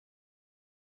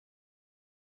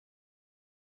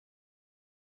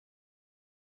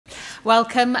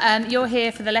Welcome. You're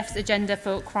here for the Left's agenda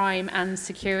for crime and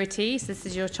security. So this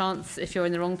is your chance, if you're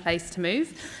in the wrong place, to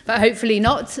move, but hopefully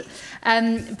not.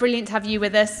 Brilliant to have you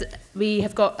with us. We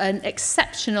have got an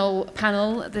exceptional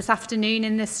panel this afternoon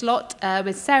in this slot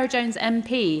with Sarah Jones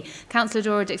MP, Councillor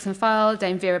Dora Dixon-Fyle,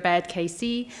 Dame Vera Baird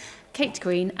KC, Kate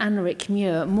Green and Rick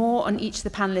Muir. More on each of the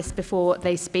panellists before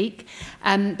they speak.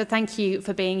 But thank you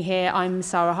for being here. I'm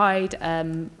Sara Hyde.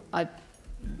 I've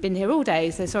been here all day,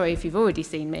 so sorry if you've already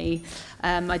seen me.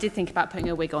 I did think about putting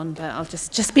a wig on, but I'll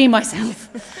just be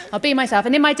myself. I'll be myself.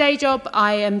 And in my day job,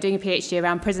 I am doing a PhD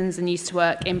around prisons and used to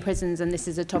work in prisons, and this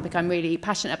is a topic I'm really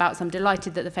passionate about, so I'm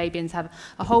delighted that the Fabians have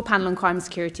a whole panel on crime and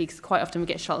security, because quite often we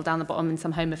get shuttled down the bottom in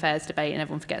some home affairs debate and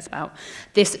everyone forgets about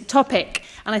this topic.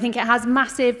 And I think it has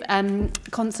massive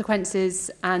consequences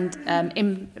and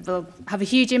will have a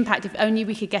huge impact if only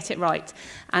we could get it right.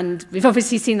 And we've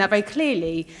obviously seen that very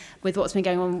clearly with what's been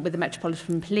going on with the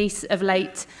Metropolitan Police of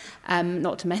late,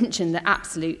 not to mention the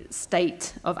absolute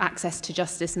state of access to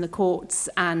justice in the courts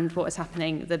and what is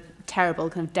happening, the terrible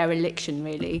kind of dereliction,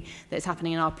 really, that's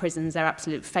happening in our prisons, their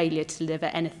absolute failure to deliver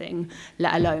anything,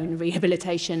 let alone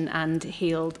rehabilitation and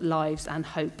healed lives and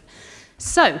hope.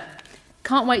 So,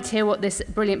 can't wait to hear what this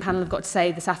brilliant panel have got to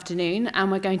say this afternoon,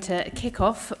 and we're going to kick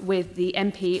off with the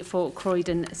MP for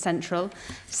Croydon Central,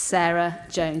 Sarah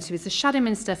Jones, who is the Shadow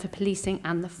Minister for Policing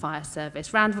and the Fire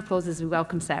Service. Round of applause as we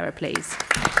welcome Sarah, please.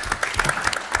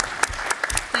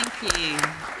 Thank you.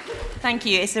 Thank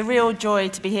you. It's a real joy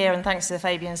to be here, and thanks to the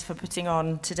Fabians for putting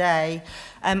on today.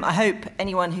 I hope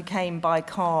anyone who came by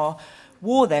car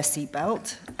wore their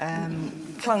seatbelt.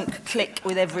 Clunk, click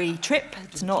with every trip.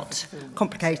 It's not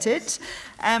complicated.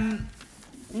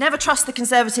 Never trust the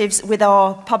Conservatives with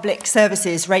our public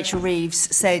services, Rachel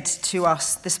Reeves said to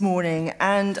us this morning,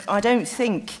 and I don't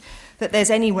think that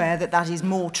there's anywhere that that is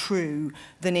more true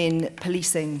than in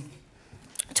policing.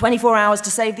 24 hours to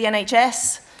save the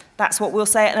NHS, that's what we'll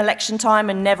say at an election time,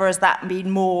 and never has that been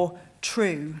more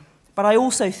true. But I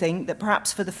also think that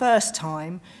perhaps for the first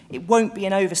time, it won't be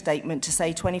an overstatement to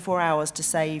say 24 hours to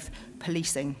save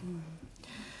policing.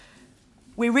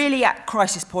 We're really at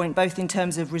crisis point, both in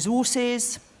terms of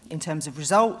resources, in terms of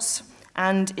results,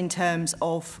 and in terms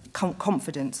of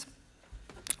confidence.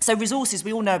 So resources,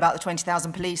 we all know about the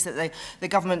 20,000 police that the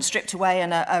government stripped away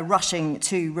and are rushing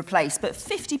to replace, but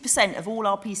 50% of all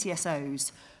our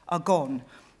PCSOs are gone.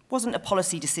 Wasn't a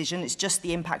policy decision, it's just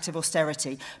the impact of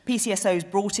austerity. PCSOs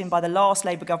brought in by the last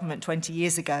Labour government 20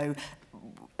 years ago,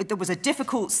 there was a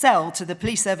difficult sell to the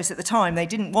police service at the time. They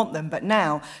didn't want them, but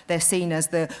now they're seen as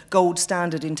the gold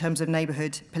standard in terms of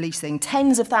neighbourhood policing.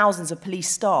 Tens of thousands of police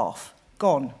staff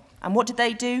gone. And what did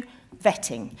they do?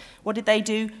 Vetting. What did they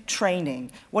do?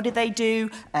 Training. What did they do?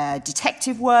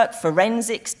 Detective work,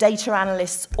 forensics, data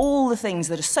analysts, all the things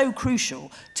that are so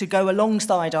crucial to go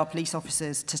alongside our police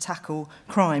officers to tackle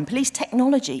crime. Police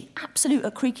technology, absolute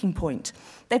at creaking point.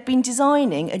 They've been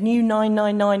designing a new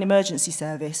 999 emergency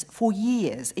service for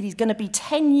years. It is going to be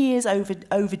 10 years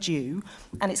overdue,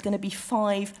 and it's going to be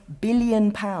 £5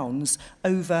 billion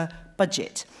over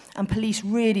budget. And police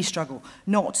really struggle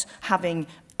not having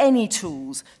any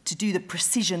tools to do the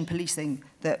precision policing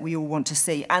that we all want to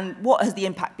see. And what has the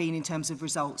impact been in terms of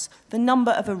results? The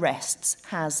number of arrests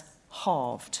has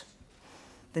halved.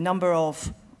 The number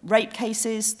of rape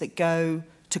cases that go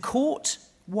to court,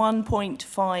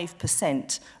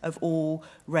 1.5% of all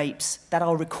rapes that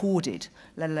are recorded,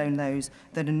 let alone those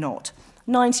that are not.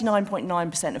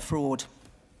 99.9% of fraud,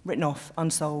 written off,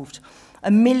 unsolved.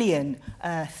 1 million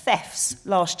thefts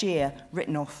last year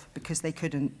written off because they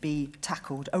couldn't be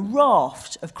tackled. A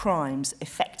raft of crimes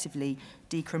effectively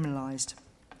decriminalised.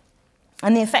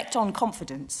 And the effect on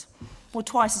confidence. Well,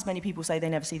 twice as many people say they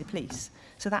never see the police.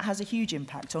 So that has a huge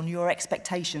impact on your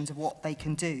expectations of what they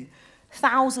can do.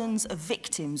 Thousands of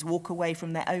victims walk away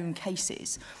from their own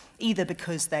cases, either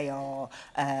because they are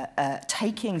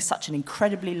taking such an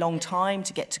incredibly long time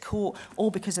to get to court,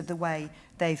 or because of the way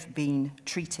they've been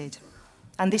treated.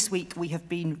 And this week we have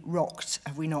been rocked,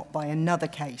 have we not, by another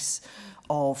case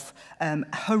of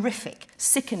horrific,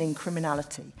 sickening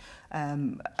criminality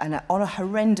and on a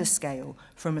horrendous scale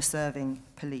from a serving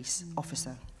police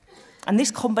officer. And this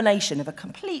combination of a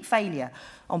complete failure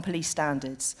on police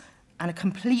standards and a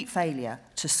complete failure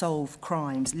to solve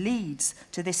crimes leads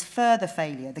to this further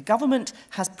failure. The government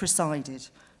has presided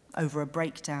over a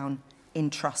breakdown in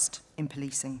trust in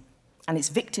policing. And it's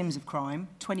victims of crime,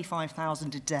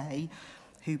 25,000 a day,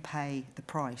 who pay the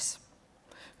price.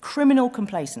 Criminal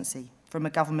complacency from a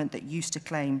government that used to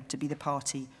claim to be the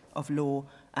party of law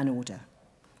and order.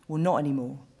 Well, not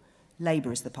anymore.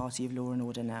 Labour is the party of law and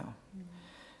order now.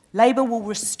 Labour will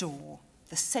restore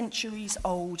the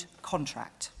centuries-old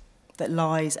contract that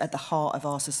lies at the heart of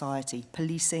our society,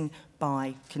 policing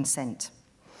by consent.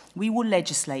 We will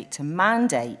legislate to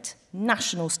mandate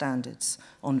national standards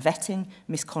on vetting,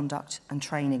 misconduct and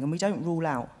training, and we don't rule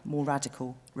out more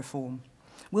radical reform.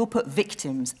 We'll put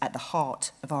victims at the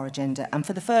heart of our agenda and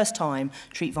for the first time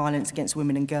treat violence against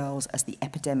women and girls as the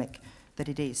epidemic that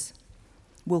it is.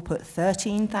 We'll put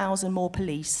 13,000 more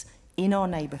police in our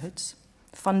neighbourhoods,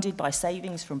 funded by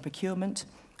savings from procurement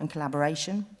and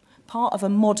collaboration, part of a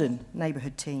modern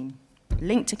neighbourhood team,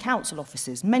 linked to council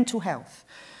offices, mental health,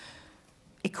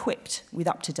 equipped with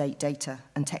up-to-date data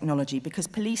and technology, because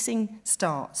policing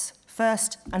starts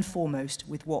first and foremost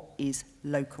with what is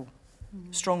local.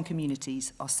 Strong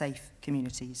communities are safe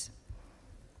communities.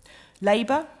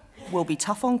 Labour will be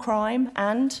tough on crime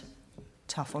and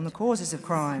tough on the causes of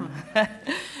crime.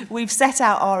 We've set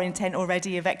out our intent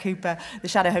already. Yvette Cooper, the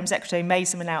Shadow Home Secretary, made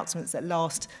some announcements at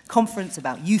last conference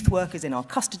about youth workers in our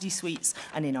custody suites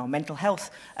and in our mental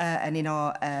health and in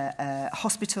our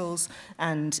hospitals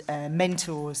and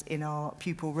mentors in our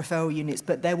pupil referral units,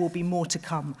 but there will be more to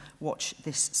come. Watch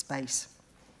this space.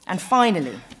 And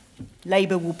finally,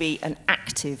 Labour will be an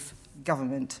active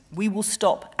government. We will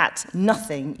stop at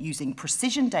nothing using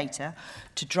precision data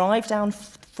to drive down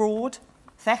fraud,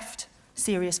 theft,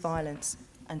 serious violence,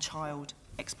 and child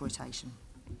exploitation.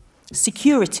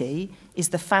 Security is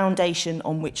the foundation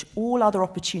on which all other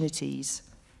opportunities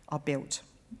are built,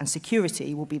 and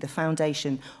security will be the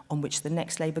foundation on which the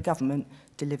next Labour government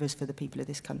delivers for the people of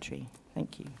this country.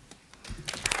 Thank you.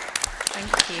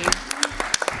 Thank you.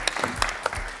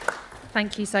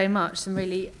 Thank you so much. Some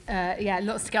really,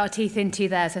 lots to get our teeth into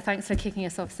there. So thanks for kicking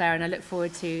us off, Sarah, and I look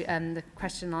forward to the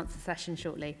question and answer session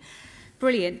shortly.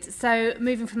 Brilliant. So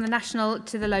moving from the national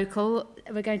to the local,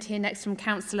 we're going to hear next from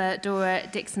Councillor Dora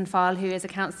Dixon-Fyle, who is a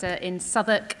councillor in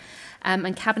Southwark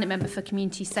and Cabinet Member for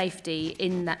Community Safety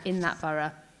in that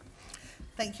borough.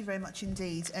 Thank you very much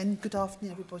indeed, and good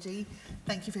afternoon, everybody.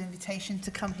 Thank you for the invitation to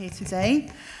come here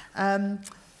today.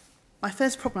 My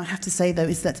first problem, I have to say, though,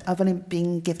 is that I've only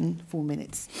been given 4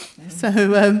 minutes. So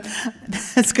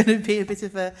that's going to be a bit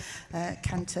of a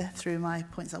canter through my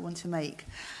points I want to make.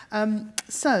 I've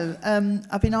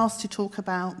been asked to talk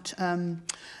about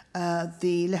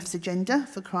the left's agenda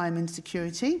for crime and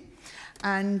security.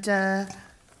 And as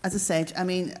I said, I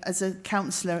mean, as a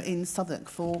councillor in Southwark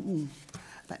for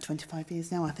about 25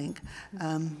 years now, I think,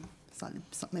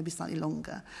 maybe slightly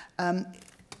longer,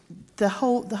 the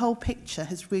whole picture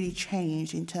has really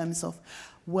changed in terms of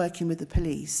working with the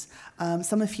police.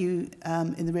 Some of you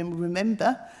in the room will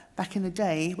remember back in the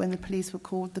day when the police were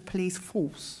called the police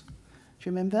force. Do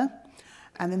you remember?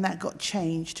 And then that got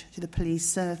changed to the police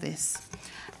service.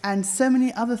 And so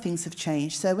many other things have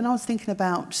changed. So when I was thinking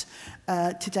about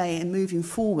today and moving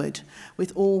forward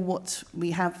with all what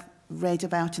we have read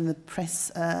about in the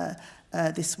press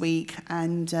this week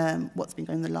and what's been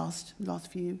going on the last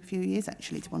few years,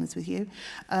 actually, to be honest with you.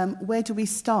 Where do we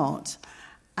start?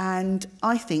 And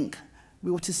I think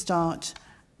we ought to start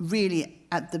really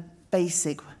at the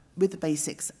basic, with the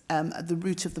basics, at the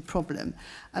root of the problem.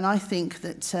 And I think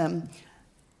that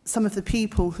some of the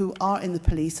people who are in the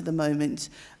police at the moment,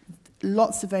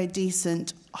 lots of very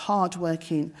decent,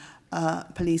 hard-working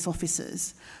police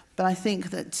officers, but I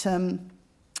think that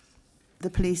the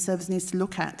police service needs to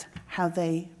look at how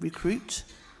they recruit,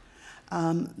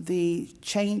 the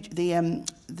checks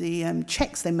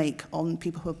they make on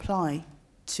people who apply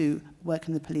to work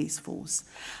in the police force,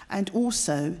 and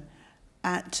also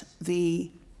at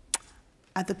the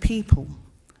people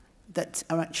that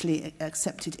are actually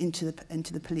accepted into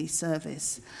the police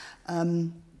service.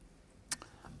 And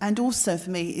also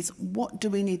for me is, what do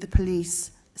we need the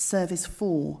police service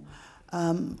for?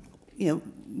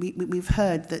 We've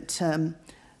heard that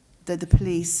the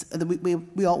police,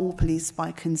 we are all police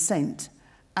by consent.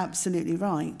 Absolutely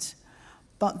right.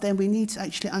 But then we need to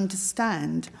actually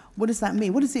understand, what does that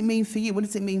mean? What does it mean for you? What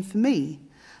does it mean for me?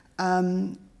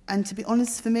 And to be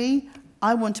honest, for me,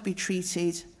 I want to be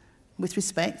treated with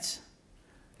respect,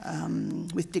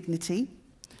 with dignity.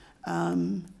 I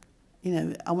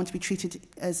want to be treated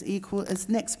as equal as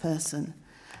the next person.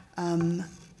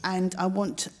 And I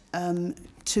want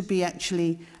to be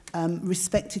actually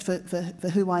respected for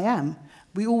who I am.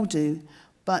 We all do.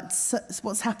 But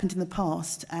what's happened in the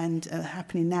past and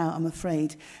happening now, I'm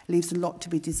afraid, leaves a lot to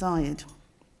be desired.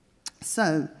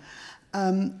 So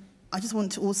I just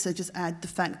want to also just add the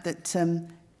fact that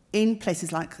in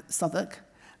places like Southwark,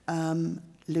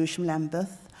 Lewisham,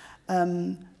 Lambeth,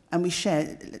 and we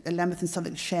share, Lambeth and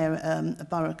Southwark share a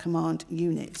borough command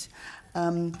unit.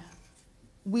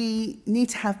 We need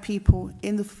to have people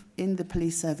in the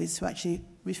police service who actually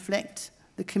reflect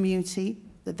the community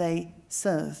that they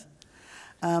serve.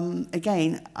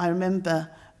 Again, I remember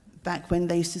back when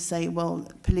they used to say, well,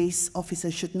 police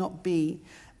officers should not be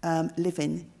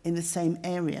living in the same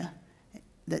area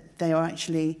that they are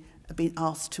actually being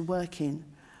asked to work in.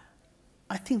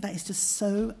 I think that is just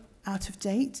so out of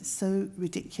date, so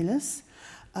ridiculous.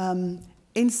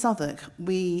 In Southwark,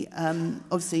 we,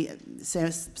 obviously,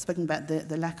 Sarah's spoken about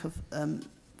the lack of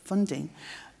funding,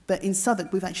 but in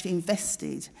Southwark, we've actually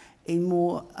invested in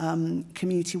more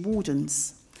community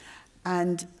wardens.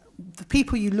 And the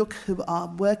people you look who are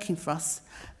working for us,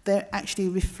 they actually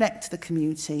reflect the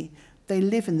community. They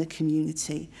live in the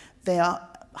community. They are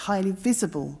highly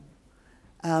visible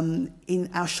in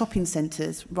our shopping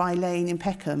centres, Rye Lane in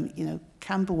Peckham, you know,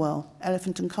 Camberwell,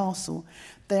 Elephant and Castle.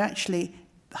 They're actually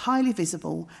highly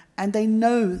visible and they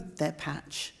know their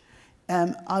patch.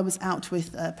 I was out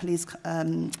with a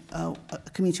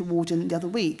community warden the other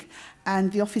week,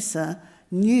 and the officer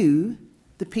knew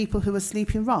the people who were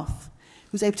sleeping rough. He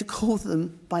was able to call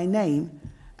them by name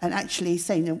and actually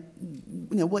say, you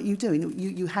know what you're doing.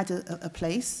 You had a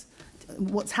place,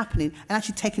 what's happening, and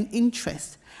actually take an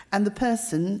interest. And the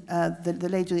person, the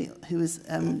lady who was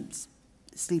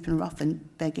sleeping rough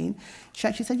and begging, she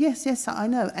actually said, yes, I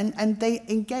know. And they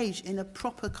engaged in a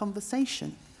proper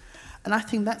conversation. And I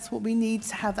think that's what we need,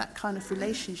 to have that kind of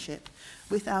relationship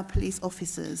with our police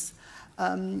officers.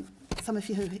 Some of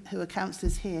you who are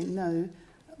councillors here know,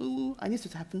 I knew this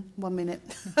would happen, 1 minute,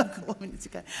 I've got 1 minute to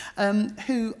go,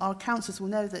 who are councillors will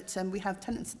know that we have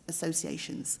tenants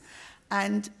associations.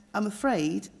 And I'm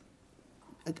afraid,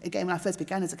 again, when I first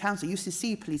began as a councillor, I used to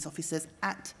see police officers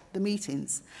at the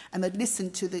meetings, and they'd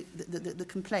listen to the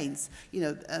complaints, you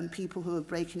know, people who are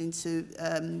breaking into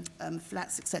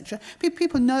flats, etc.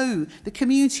 People know, the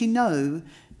community know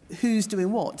who's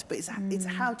doing what, but it's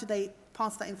how do they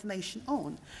pass that information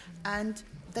on? And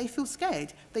they feel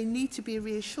scared. They need to be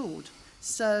reassured.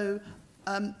 So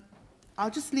I'll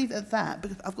just leave it at that,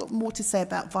 because I've got more to say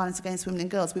about violence against women and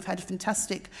girls. We've had a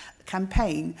fantastic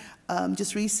campaign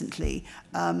just recently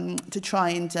to try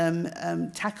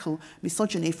and tackle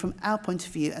misogyny from our point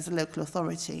of view as a local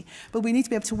authority. But we need to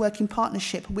be able to work in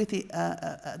partnership with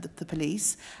the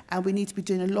police, and we need to be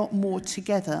doing a lot more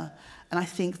together. And I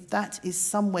think that is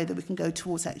some way that we can go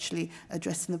towards actually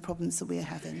addressing the problems that we are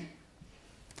having.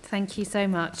 Thank you so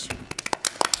much.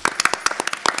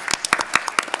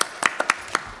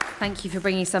 Thank you for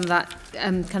bringing some of that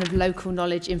kind of local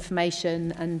knowledge,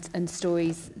 information and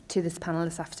stories to this panel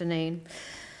this afternoon.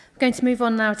 I'm going to move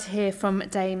on now to hear from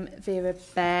Dame Vera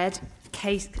Baird,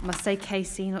 must say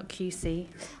KC, not QC.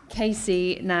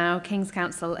 KC now, King's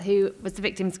Counsel, who was the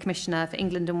Victims Commissioner for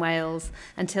England and Wales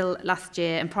until last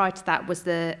year, and prior to that was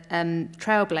the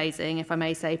trailblazing, if I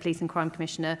may say, Police and Crime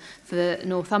Commissioner for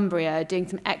Northumbria, doing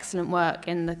some excellent work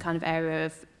in the kind of area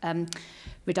of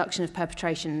reduction of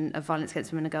perpetration of violence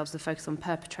against women and girls with a focus on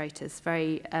perpetrators.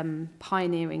 Very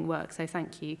pioneering work, so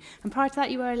thank you. And prior to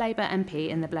that, you were a Labour MP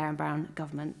in the Blair and Brown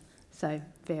government. So,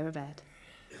 Vera Baird.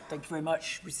 Thank you very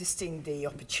much. Resisting the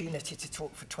opportunity to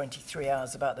talk for 23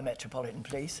 hours about the Metropolitan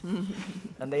Police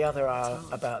and the other hour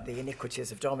about the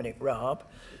iniquities of Dominic Raab.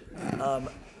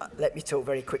 Let me talk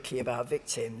very quickly about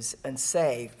victims and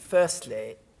say,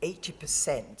 firstly,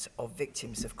 80% of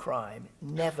victims of crime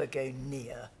never go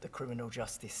near the criminal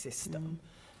justice system,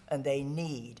 and they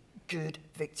need good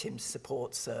victim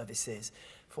support services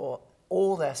for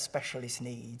all their specialist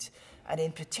needs. And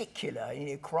in particular, you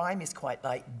know, crime is quite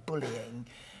like bullying.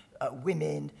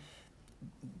 Women,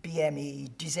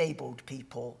 BME, disabled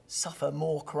people suffer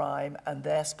more crime, and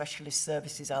their specialist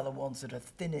services are the ones that are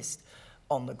thinnest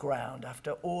on the ground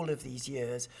after all of these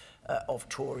years of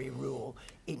Tory rule.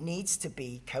 It needs to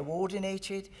be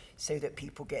coordinated so that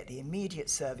people get the immediate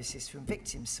services from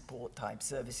victim support type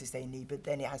services they need, but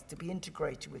then it has to be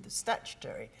integrated with the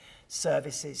statutory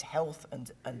services, health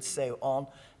and so on,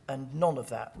 and none of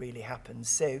that really happens.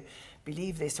 So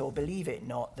believe this or believe it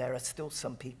not, there are still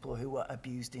some people who were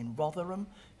abused in Rotherham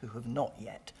who have not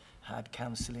yet had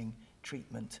counselling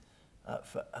treatment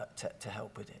to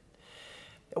help with it.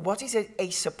 What is a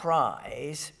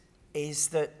surprise is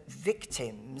that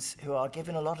victims who are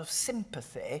given a lot of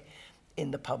sympathy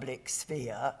in the public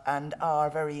sphere and are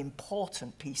a very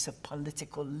important piece of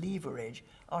political leverage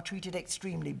are treated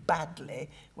extremely badly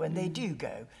when they do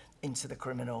go into the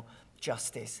criminal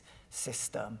justice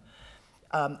system.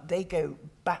 They go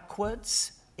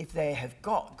backwards if they have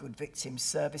got good victim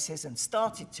services and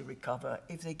started to recover.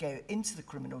 If they go into the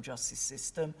criminal justice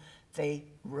system, they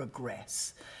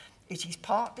regress. It is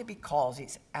partly because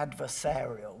it's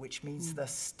adversarial, which means the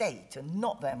state, and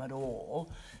not them at all,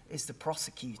 is the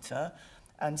prosecutor,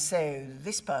 And so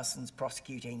this person's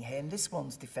prosecuting him, this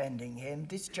one's defending him,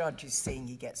 this judge is saying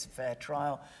he gets a fair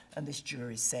trial, and this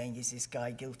jury is saying, is this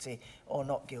guy guilty or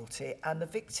not guilty? And the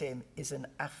victim is an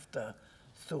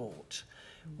afterthought.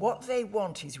 What they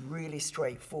want is really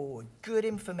straightforward, good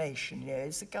information. You know,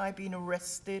 is the guy being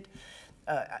arrested?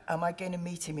 Am I going to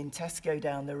meet him in Tesco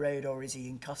down the road, or is he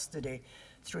in custody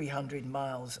 300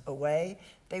 miles away?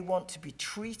 They want to be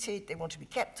treated, they want to be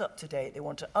kept up to date, they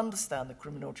want to understand the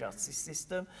criminal justice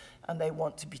system, and they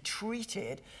want to be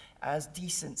treated as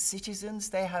decent citizens.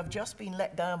 They have just been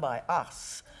let down by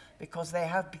us because they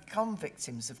have become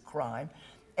victims of crime.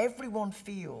 Everyone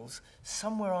feels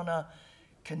somewhere on a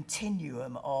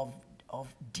continuum of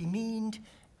demeaned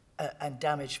and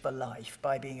damaged for life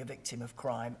by being a victim of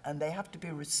crime, and they have to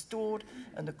be restored,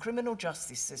 and the criminal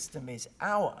justice system is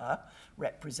our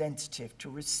representative to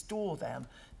restore them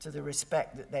to the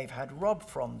respect that they've had robbed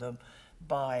from them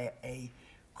by a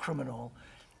criminal.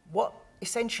 What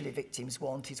essentially victims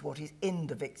want is what is in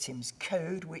the Victims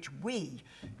Code, which we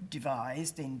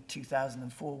devised in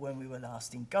 2004 when we were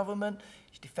last in government.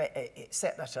 It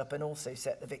set that up and also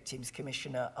set the Victims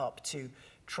Commissioner up to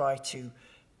try to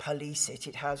police it.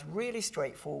 It has really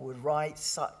straightforward rights,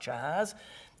 such as,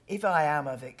 if I am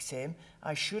a victim,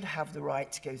 I should have the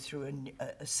right to go through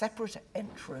a separate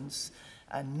entrance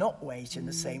and not wait in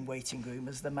the same waiting room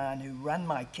as the man who ran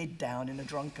my kid down in a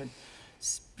drunken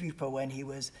stupor when he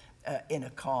was in a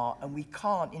car. And we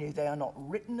can't, you know, they are not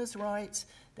written as rights.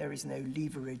 There is no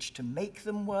leverage to make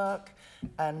them work.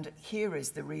 And here is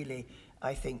the really,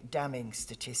 I think, damning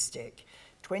statistic.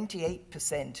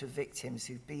 28% of victims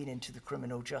who've been into the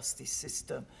criminal justice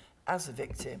system as a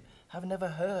victim have never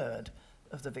heard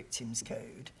of the Victims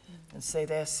Code, and so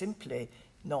they're simply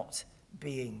not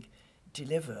being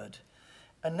delivered.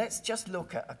 And let's just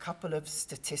look at a couple of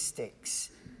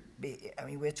statistics. I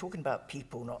mean, we're talking about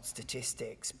people, not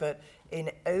statistics, but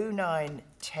in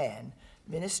 09-10,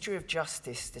 Ministry of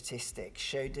Justice statistics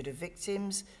showed that of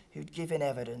victims who'd given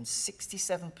evidence,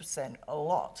 67%, a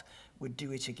lot, would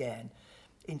do it again.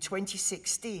 In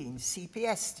 2016,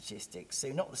 CPS statistics, so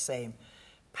not the same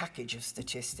package of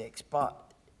statistics,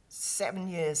 but 7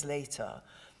 years later,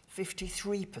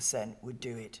 53% would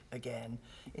do it again.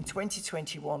 In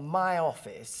 2021, my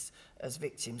office, as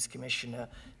Victims Commissioner,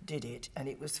 did it, and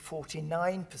it was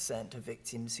 49% of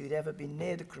victims who'd ever been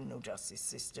near the criminal justice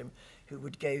system who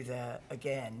would go there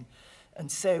again. And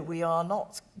so we are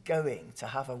not going to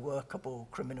have a workable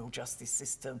criminal justice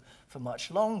system for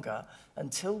much longer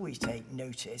until we take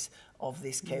notice of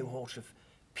this cohort of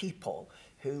people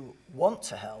who want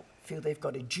to help, feel they've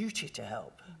got a duty to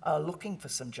help, are looking for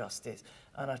some justice,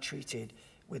 and are treated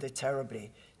with a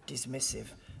terribly dismissive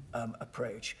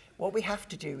approach. What we have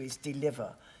to do is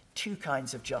deliver two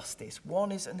kinds of justice.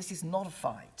 One is, and this is not a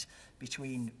fight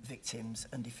between victims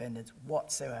and defendants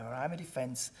whatsoever. I'm a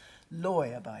defence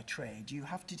lawyer by trade. You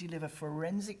have to deliver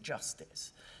forensic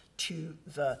justice to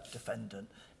the defendant,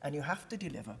 and you have to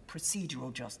deliver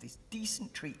procedural justice,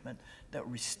 decent treatment that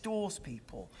restores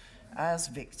people as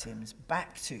victims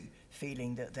back to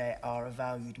feeling that they are a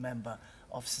valued member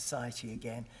of society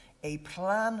again. A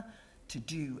plan to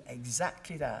do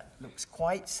exactly that looks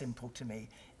quite simple to me.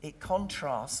 It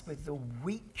contrasts with the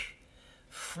weak,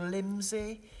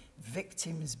 flimsy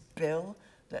Victims Bill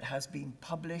that has been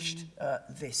published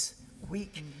this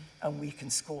week, and we can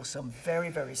score some very,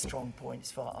 very strong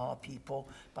points for our people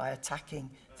by attacking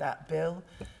that bill.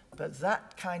 But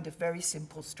that kind of very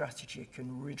simple strategy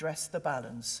can redress the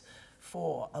balance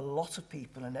for a lot of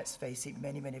people, and let's face it,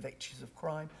 many, many victims of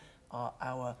crime are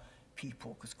our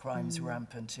people, because crime is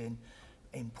rampant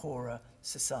in poorer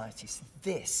societies.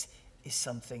 This is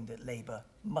something that Labour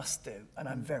must do, and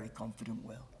I'm very confident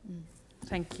will.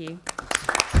 Thank you.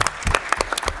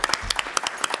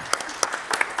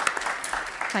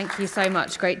 Thank you so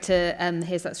much. Great to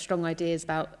hear such strong ideas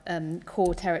about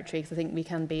core territory, because I think we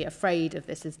can be afraid of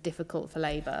this as difficult for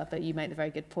Labour, but you make the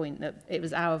very good point that it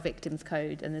was our Victims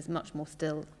Code and there's much more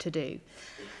still to do.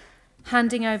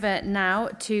 Handing over now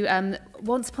to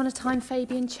once upon a time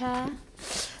Fabian chair.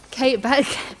 Kate,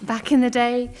 back in the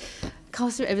day,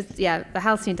 it was, the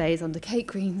halcyon days under Kate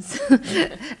Green's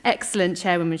excellent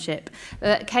chairwomanship.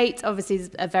 Kate obviously is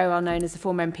very well known as a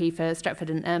former MP for Stretford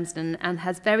and Urmston, and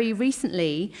has very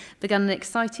recently begun an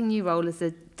exciting new role as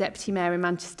a Deputy Mayor in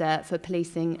Manchester for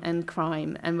policing and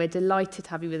crime. And we're delighted to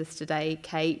have you with us today,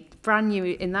 Kate, brand new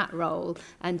in that role,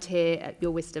 and to hear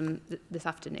your wisdom this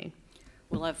afternoon.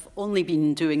 Well, I've only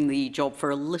been doing the job for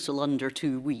a little under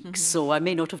 2 weeks, so I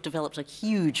may not have developed a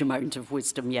huge amount of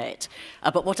wisdom yet.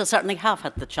 But what I certainly have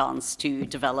had the chance to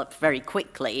develop very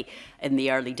quickly in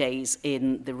the early days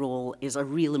in the role is a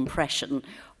real impression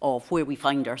of where we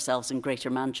find ourselves in Greater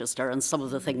Manchester and some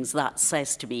of the things that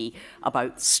says to me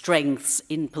about strengths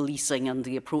in policing and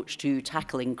the approach to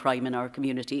tackling crime in our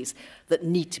communities that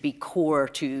need to be core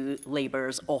to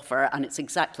Labour's offer. And it's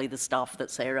exactly the stuff that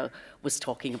Sara was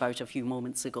talking about a few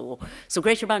moments ago. So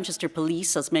Greater Manchester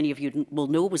Police, as many of you will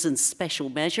know, was in special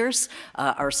measures.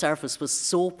 Our service was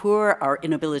so poor, our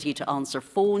inability to answer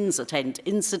phones, attend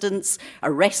incidents,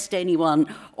 arrest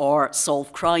anyone or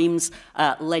solve crimes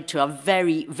led to a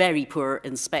very, very poor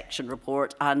inspection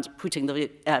report and putting the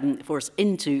force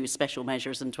into special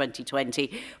measures in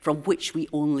 2020, from which we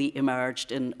only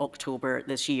emerged in October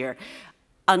this year.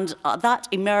 And that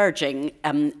emerging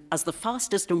as the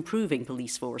fastest improving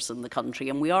police force in the country,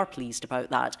 and we are pleased about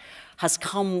that, has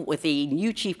come with a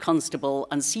new Chief Constable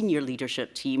and senior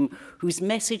leadership team whose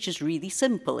message is really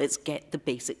simple. It's get the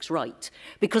basics right.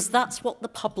 Because that's what the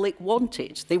public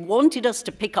wanted. They wanted us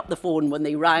to pick up the phone when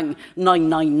they rang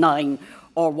 999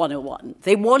 or 101.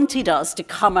 They wanted us to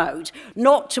come out,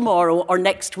 not tomorrow or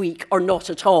next week or not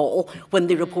at all, when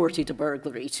they reported a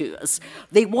burglary to us.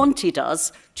 They wanted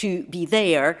us to be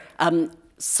there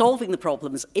solving the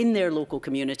problems in their local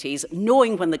communities,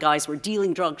 knowing when the guys were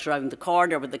dealing drugs around the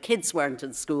corner, when the kids weren't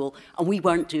in school, and we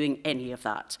weren't doing any of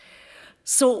that.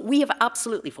 So we have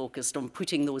absolutely focused on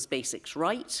putting those basics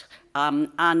right.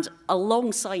 And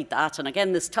alongside that, and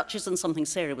again, this touches on something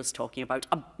Sara was talking about,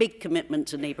 a big commitment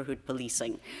to neighbourhood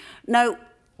policing. Now,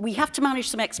 we have to manage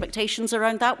some expectations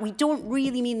around that. We don't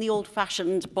really mean the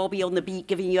old-fashioned Bobby on the beat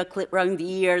giving you a clip round the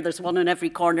ear, there's one on every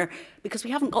corner, because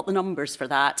we haven't got the numbers for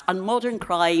that. And modern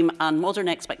crime and modern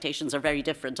expectations are very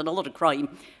different. And a lot of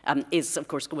crime is, of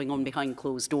course, going on behind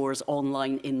closed doors,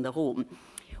 online, in the home.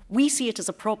 We see it as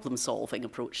a problem-solving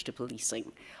approach to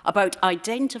policing, about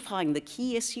identifying the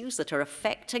key issues that are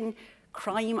affecting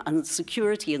crime and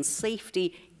security and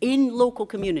safety in local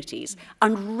communities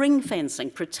and ring-fencing,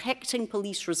 protecting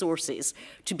police resources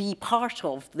to be part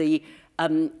of the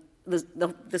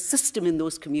system in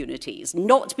those communities,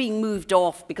 not being moved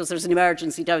off because there's an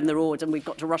emergency down the road and we've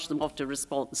got to rush them off to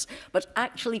response, but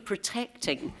actually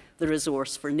protecting the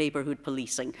resource for neighbourhood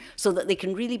policing so that they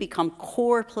can really become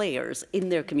core players in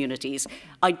their communities,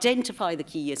 identify the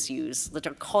key issues that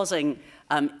are causing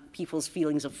people's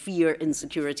feelings of fear,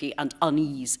 insecurity and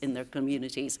unease in their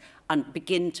communities, and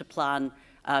begin to plan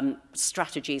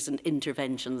strategies and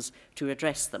interventions to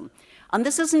address them. And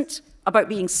this isn't about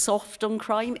being soft on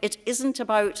crime. It isn't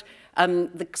about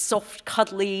the soft,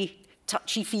 cuddly,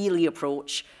 touchy-feely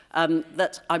approach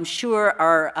that I'm sure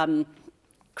our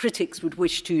critics would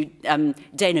wish to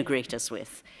denigrate us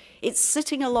with. It's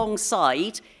sitting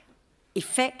alongside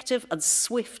effective and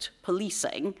swift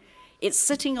policing. It's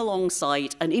sitting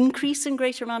alongside an increase in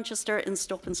Greater Manchester in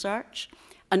stop and search,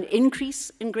 an increase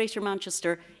in Greater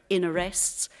Manchester in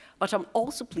arrests, but I'm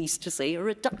also pleased to say a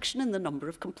reduction in the number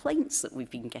of complaints that we've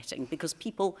been getting because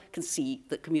people can see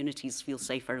that communities feel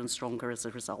safer and stronger as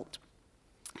a result.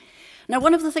 Now,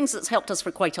 one of the things that's helped us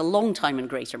for quite a long time in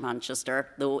Greater Manchester,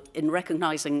 though, in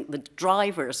recognising the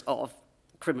drivers of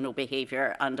criminal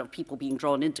behaviour and of people being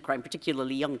drawn into crime,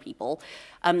 particularly young people,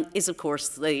 is, of course,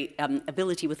 the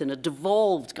ability within a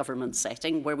devolved government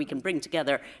setting where we can bring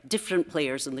together different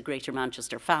players in the Greater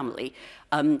Manchester family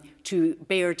to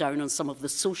bear down on some of the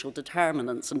social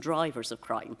determinants and drivers of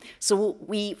crime. So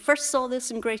we first saw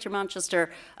this in Greater Manchester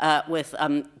with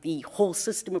the whole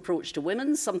system approach to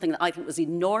women, something that I think was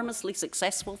enormously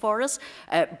successful for us,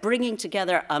 bringing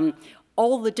together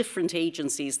all the different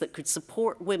agencies that could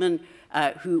support women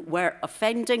who were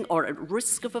offending or at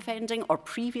risk of offending or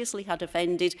previously had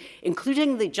offended,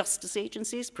 including the justice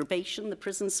agencies, probation, the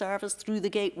prison service, through the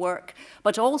gate work,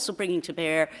 but also bringing to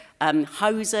bear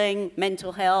housing,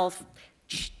 mental health,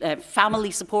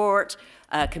 family support,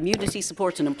 community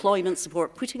support and employment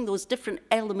support, putting those different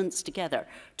elements together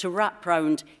to wrap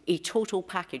round a total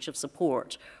package of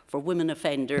support for women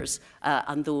offenders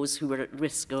and those who are at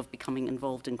risk of becoming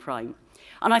involved in crime.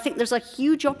 And I think there's a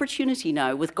huge opportunity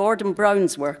now with Gordon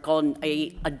Brown's work on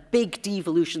a big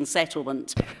devolution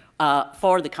settlement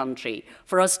for the country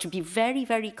for us to be very,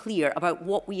 very clear about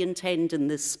what we intend in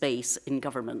this space in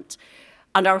government.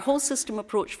 And our whole system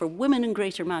approach for women in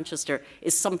Greater Manchester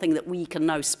is something that we can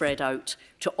now spread out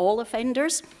to all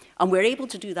offenders. And we're able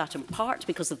to do that in part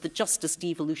because of the justice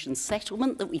devolution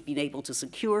settlement that we've been able to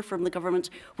secure from the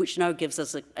government, which now gives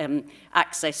us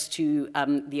access to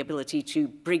the ability to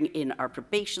bring in our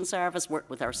probation service, work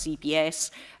with our CPS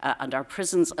and our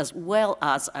prisons, as well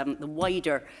as the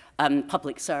wider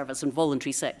public service and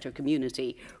voluntary sector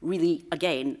community, really,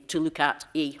 again, to look at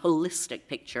a holistic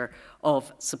picture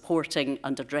of supporting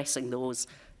and addressing those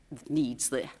needs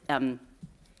that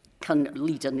can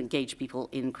lead and engage people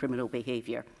in criminal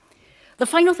behaviour. The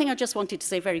final thing I just wanted to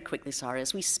say very quickly, Sara,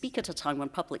 is we speak at a time when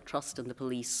public trust in the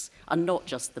police, and not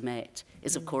just the Met,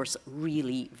 is of course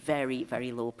really very,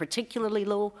 very low, particularly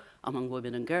low among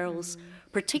women and girls,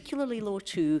 particularly low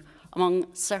too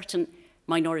among certain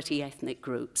minority ethnic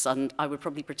groups. And I would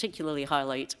probably particularly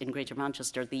highlight in Greater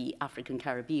Manchester the African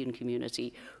Caribbean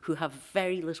community, who have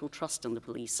very little trust in the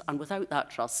police. And without that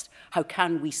trust, how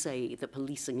can we say that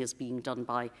policing is being done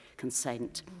by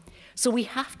consent? So we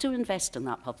have to invest in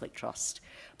that public trust.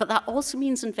 But that also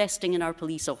means investing in our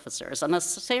police officers. And as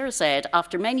Sara said,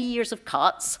 after many years of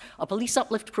cuts, a police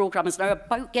uplift programme is now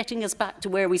about getting us back to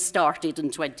where we started in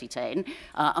 2010.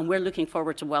 And we're looking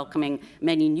forward to welcoming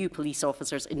many new police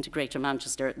officers into Greater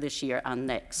Manchester this year and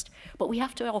next. But we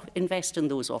have to invest in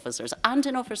those officers and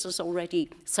in officers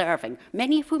already serving,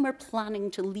 many of whom are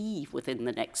planning to leave within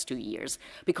the next 2 years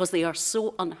because they are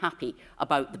so unhappy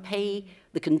about the pay,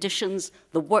 the conditions,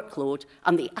 the workload,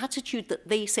 and the attitude that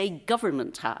they say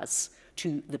government has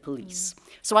to the police.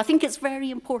 So I think it's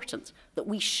very important that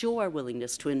we show our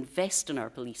willingness to invest in our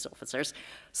police officers,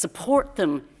 support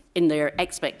them in their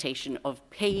expectation of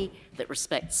pay that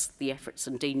respects the efforts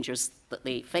and dangers that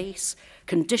they face,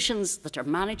 conditions that are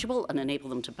manageable and enable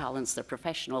them to balance their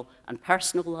professional and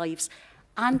personal lives,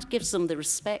 and gives them the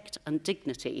respect and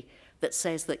dignity that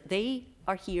says that they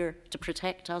are here to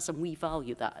protect us and we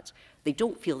value that. They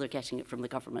don't feel they're getting it from the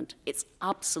government. It's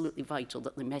absolutely vital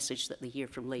that the message that they hear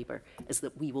from Labour is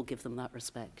that we will give them that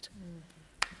respect.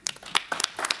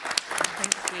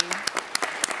 Thank you.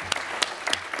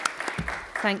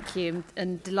 Thank you,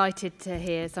 and delighted to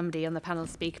hear somebody on the panel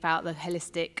speak about the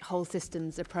holistic whole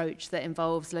systems approach that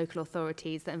involves local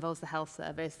authorities, that involves the health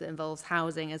service, that involves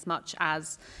housing as much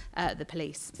as the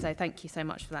police. So thank you so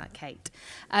much for that, Kate.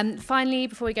 Finally,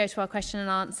 before we go to our question and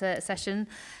answer session,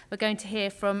 we're going to hear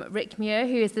from Rick Muir,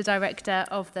 who is the director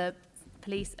of the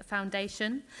Police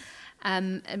Foundation,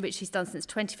 which he's done since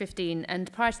 2015.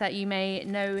 And prior to that, you may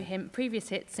know him. Previous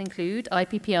hits include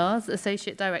IPPR's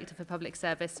Associate Director for Public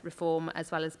Service Reform,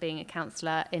 as well as being a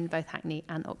councillor in both Hackney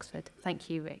and Oxford. Thank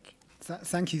you, Rick.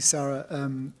 Thank you, Sara,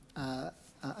 and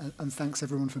thanks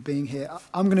everyone for being here.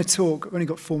 I'm going to talk, I've only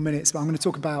got 4 minutes, but I'm going to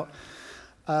talk about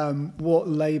what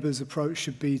Labour's approach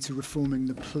should be to reforming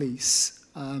the police.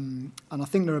 And I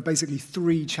think there are basically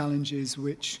 3 challenges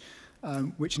which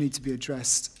need to be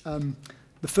addressed.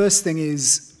 The first thing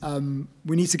is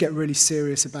we need to get really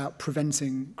serious about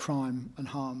preventing crime and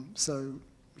harm. So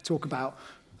we talk about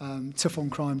tough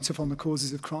on crime, tough on the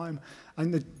causes of crime.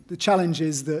 And the challenge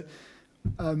is that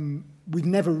we've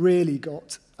never really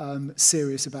got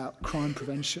serious about crime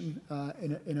prevention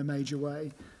in a major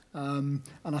way. And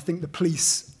I think the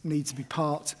police need to be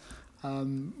part.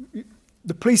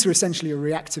 The police are essentially a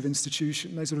reactive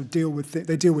institution. They sort of deal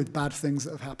with bad things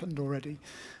that have happened already.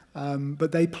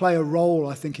 But they play a role,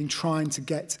 I think, in trying to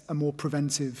get a more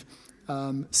preventive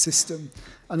system.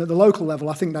 And at the local level,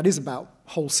 I think that is about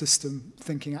whole system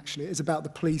thinking, actually. It's about the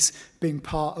police being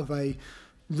part of a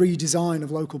redesign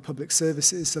of local public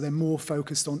services, so they're more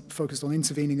focused on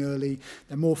intervening early.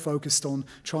 They're more focused on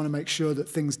trying to make sure that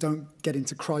things don't get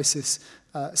into crisis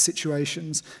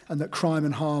situations and that crime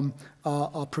and harm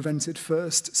are prevented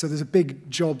first. So there's a big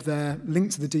job there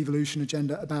linked to the devolution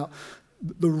agenda about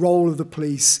the role of the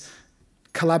police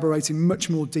collaborating much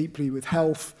more deeply with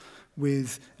health,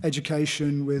 with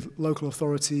education, with local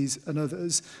authorities and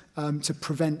others to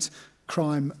prevent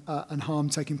crime and harm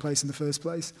taking place in the first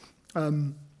place.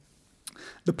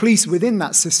 The police within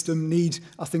that system need,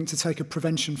 I think, to take a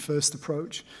prevention-first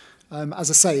approach.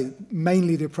 As I say,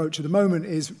 mainly the approach at the moment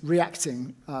is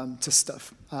reacting to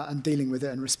stuff and dealing with it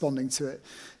and responding to it,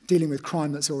 dealing with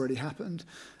crime that's already happened.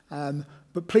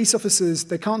 But police officers,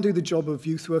 they can't do the job of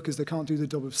youth workers, they can't do the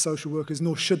job of social workers,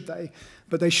 nor should they.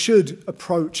 But they should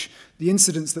approach the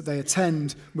incidents that they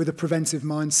attend with a preventive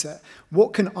mindset.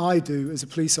 What can I do as a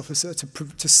police officer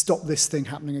to stop this thing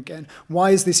happening again?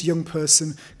 Why is this young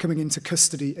person coming into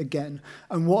custody again?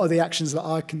 And what are the actions that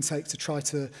I can take to try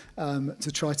to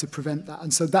prevent that?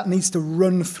 And so that needs to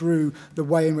run through the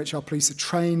way in which our police are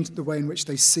trained, the way in which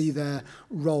they see their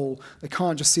role. They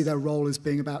can't just see their role as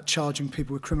being about charging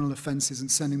people with criminal offences and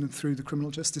sending them through the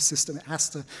criminal justice system. It has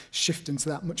to shift into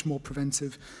that much more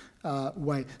preventive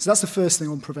way. So that's the first thing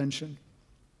on prevention.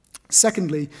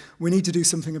 Secondly, we need to do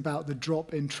something about the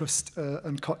drop in trust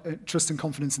and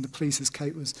confidence in the police, as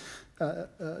Kate was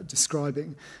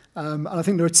describing. And I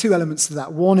think there are two elements to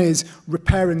that. One is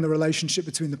repairing the relationship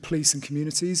between the police and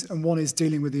communities, and one is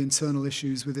dealing with the internal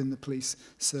issues within the police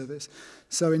service.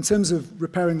 So in terms of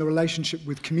repairing the relationship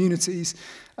with communities,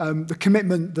 the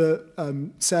commitment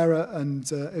that Sara and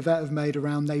Yvette have made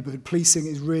around neighbourhood policing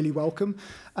is really welcome.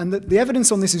 And the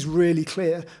evidence on this is really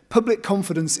clear. Public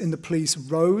confidence in the police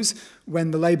rose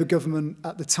when the Labour government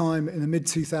at the time in the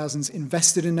mid-2000s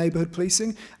invested in neighbourhood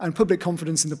policing, and public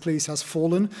confidence in the police has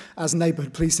fallen as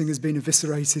neighbourhood policing has been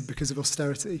eviscerated because of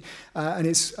austerity. And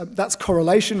that's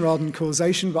correlation rather than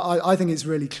causation, but I think it's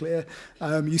really clear.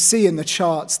 You see in the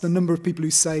charts the number of people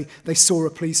who say they saw a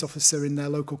police officer in their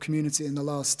local community in the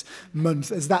last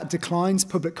month. As that declines,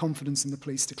 public confidence in the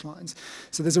police declines.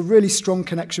 So there's a really strong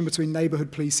connection between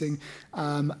neighbourhood policing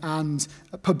and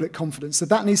public confidence. So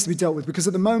that needs to be dealt with, because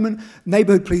at the moment,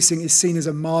 neighbourhood policing is seen as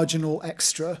a marginal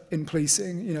extra in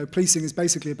policing. You know, policing is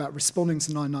basically about responding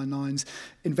to 999s,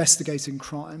 investigating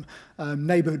crime.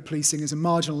 Neighbourhood policing is a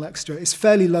marginal extra. It's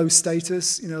fairly low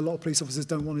status. You know, a lot of police officers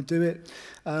don't want to do it.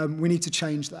 We need to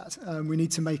change that. We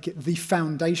need to make it the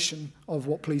foundation of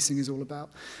what policing is all about.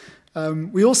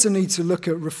 We also need to look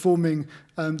at reforming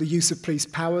the use of police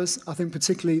powers. I think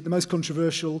particularly the most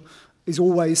controversial is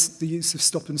always the use of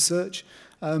stop and search.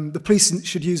 The police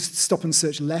should use stop and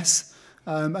search less,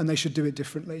 and they should do it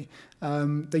differently.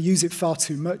 They use it far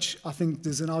too much. I think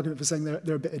there's an argument for saying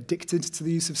they're a bit addicted to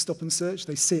the use of stop and search.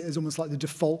 They see it as almost like the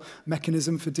default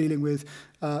mechanism for dealing with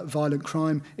violent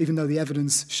crime, even though the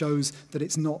evidence shows that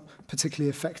it's not particularly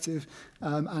effective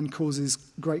and causes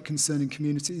great concern in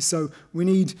communities. So we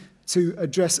need to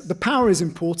address, the power is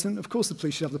important. Of course, the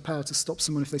police should have the power to stop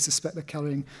someone if they suspect they're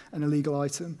carrying an illegal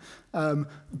item.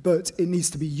 But it needs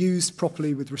to be used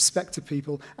properly with respect to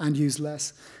people and used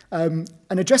less. And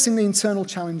addressing the internal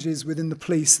challenges within the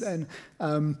police then,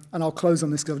 and I'll close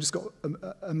on this because I've just got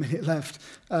a minute left.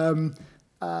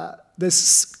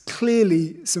 There's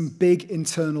clearly some big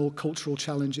internal cultural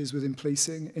challenges within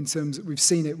policing in terms of, we've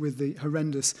seen it with the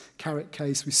horrendous Carrick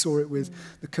case, we saw it with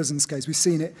the Cousins case, we've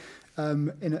seen it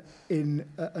in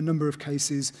a number of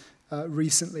cases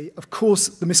recently. Of course,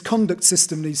 the misconduct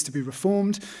system needs to be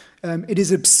reformed. It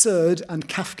is absurd and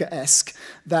Kafkaesque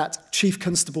that chief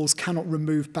constables cannot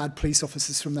remove bad police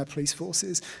officers from their police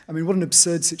forces. I mean, what an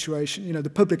absurd situation. You know, the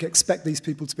public expect these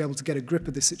people to be able to get a grip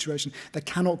of this situation. They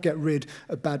cannot get rid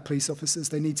of bad police officers.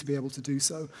 They need to be able to do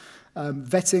so.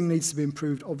 Vetting needs to be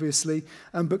improved, obviously.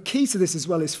 But key to this as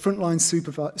well is frontline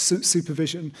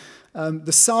supervision.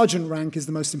 The sergeant rank is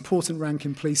the most important rank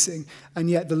in policing, and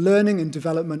yet the learning and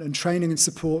development and training and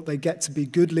support they get to be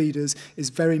good leaders is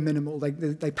very minimal.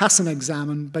 They pass an exam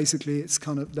and basically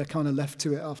they're kind of left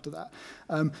to it after that.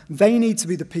 They need to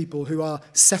be the people who are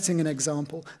setting an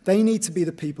example. They need to be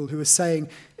the people who are saying,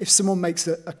 if someone makes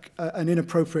an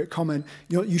inappropriate comment,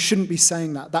 you shouldn't be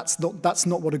saying that. That's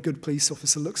not what a good police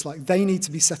officer looks like. They need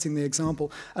to be setting the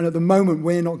example. And at the moment,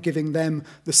 we're not giving them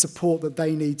the support that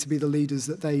they need to be the leaders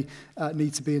that they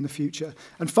need to be in the future.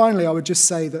 And finally, I would just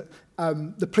say that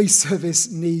the police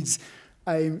service needs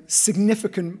a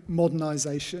significant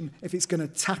modernisation if it's going to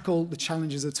tackle the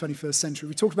challenges of the 21st century.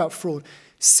 We talked about fraud.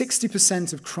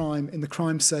 60% of crime in the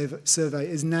crime survey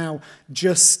is now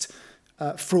just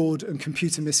fraud and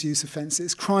computer misuse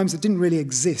offences, crimes that didn't really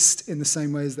exist in the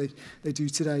same way as they do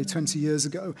today 20 years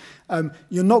ago.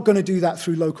 You're not going to do that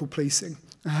through local policing.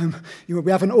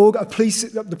 We have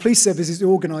the police service is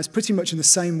organised pretty much in the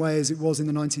same way as it was in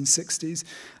the 1960s.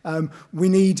 We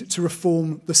need to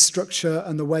reform the structure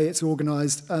and the way it's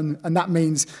organised, and that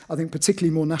means, I think,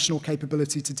 particularly more national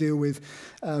capability to deal with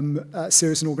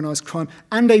serious and organised crime,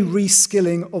 and a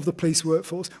reskilling of the police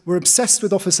workforce. We're obsessed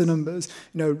with officer numbers,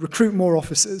 recruit more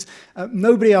officers.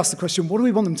 Nobody asked the question, what do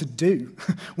we want them to do?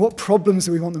 What problems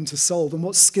do we want them to solve, and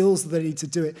what skills do they need to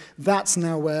do it? That's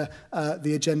now where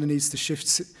the agenda needs to shift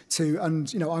to, and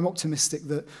I'm optimistic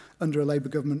that under a Labour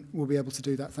government we'll be able to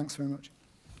do that. Thanks very much.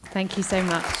 Thank you so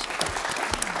much.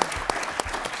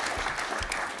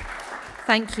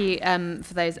 Thank you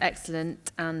for those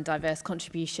excellent and diverse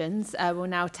contributions. We'll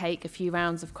now take a few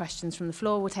rounds of questions from the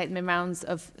floor. We'll take them in rounds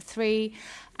of 3,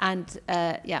 and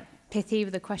pithy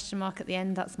with a question mark at the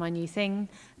end. That's my new thing.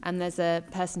 And there's a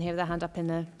person here with a hand up in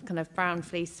a kind of brown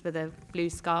fleece with a blue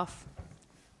scarf.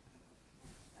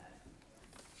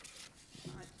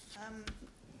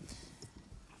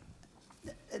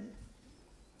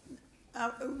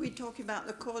 We talk about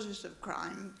the causes of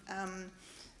crime.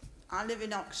 I live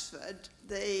in Oxford.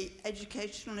 The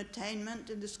educational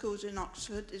attainment in the schools in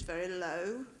Oxford is very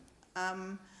low.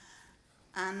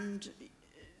 And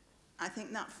I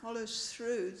think that follows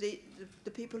through.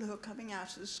 The people who are coming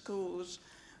out of the schools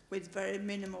with very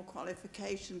minimal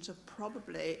qualifications are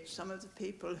probably some of the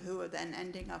people who are then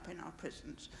ending up in our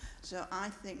prisons. So I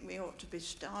think we ought to be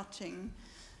starting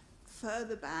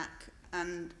further back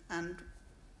and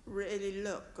really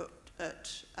look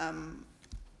at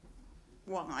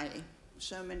why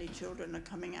so many children are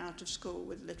coming out of school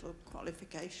with little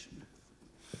qualification.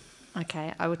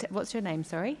 Okay, what's your name,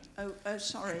 sorry? Oh,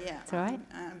 sorry, yeah. It's all right.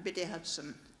 Biddy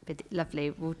Hudson.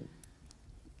 Lovely. We'll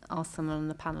ask someone on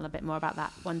the panel a bit more about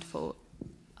that. Wonderful.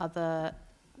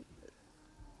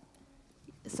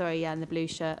 Sorry, yeah, and the blue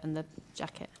shirt and the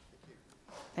jacket.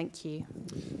 Thank you.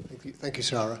 Thank you,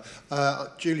 Sara.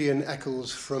 Julian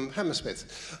Eccles from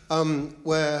Hammersmith,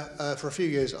 where for a few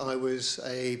years I was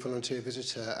a volunteer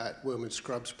visitor at Wormwood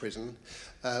Scrubs prison,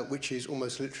 which is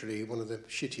almost literally one of the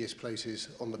shittiest places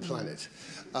on the planet.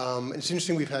 It's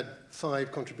interesting, we've had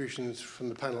 5 contributions from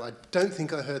the panel. I don't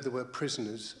think I heard the word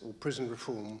prisoners or prison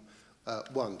reform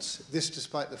once. This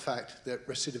despite the fact that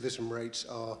recidivism rates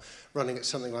are running at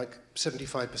something like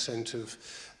 75% of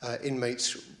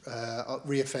inmates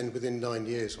reoffend within 9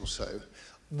 years or so.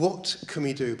 What can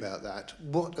we do about that?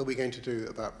 What are we going to do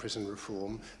about prison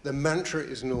reform? The mantra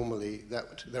is normally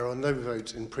that there are no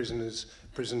votes in prisoners,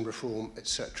 prison reform,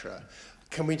 etc.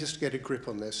 Can we just get a grip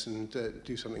on this and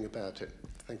do something about it?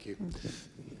 Thank you.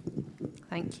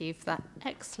 Thank you for that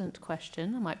excellent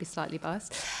question. I might be slightly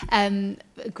biased.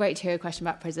 Great to hear a question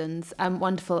about prisons.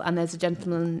 Wonderful. And there's a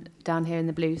gentleman down here in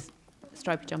the blue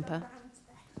stripy jumper.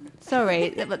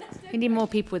 Sorry, but we need more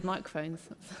people with microphones.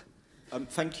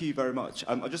 Thank you very much.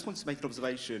 I just wanted to make an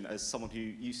observation as someone who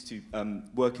used to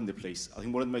work in the police. I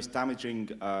think one of the most damaging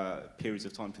periods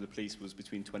of time for the police was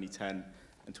between 2010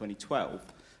 and 2012,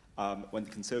 when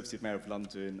the Conservative Mayor of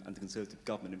London and the Conservative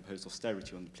government imposed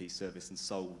austerity on the police service and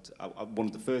sold, one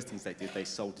of the first things they did, they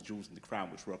sold the jewels in the crown,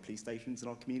 which were our police stations in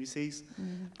our communities.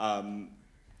 And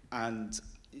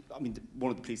I mean,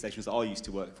 one of the police stations that I used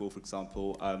to work for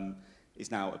example, is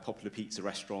now a popular pizza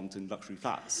restaurant and luxury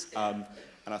flats.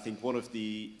 And I think one of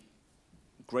the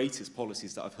greatest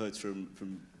policies that I've heard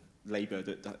from Labour,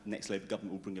 that the next Labour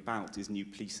government will bring about, is new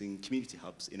policing community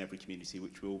hubs in every community,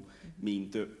 which will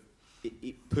mean that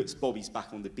it puts bobbies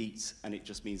back on the beat, and it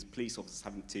just means police officers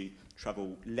having to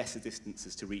travel lesser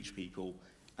distances to reach people.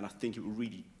 And I think it will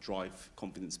really drive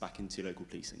confidence back into local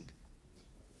policing.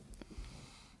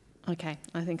 Okay,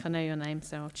 I think I know your name,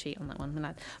 so I'll cheat on that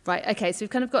one. Right, okay, so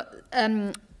we've kind of got...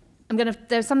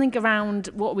 there's something around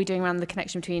what are we doing around the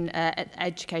connection between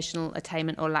educational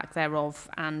attainment or lack thereof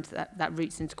and that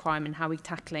roots into crime, and how we're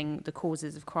tackling the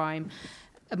causes of crime.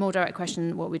 A more direct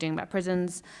question, what are we doing about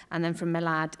prisons? And then from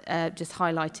Milad, just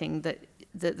highlighting that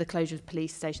the closure of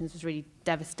police stations was really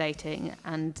devastating,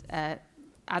 and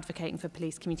advocating for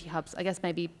police community hubs. I guess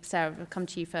maybe, Sarah, I'll come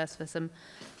to you first for some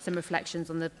reflections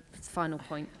on the final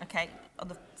point. Okay, on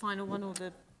the final one or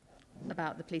the...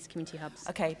 About the police community hubs.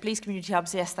 Okay, police community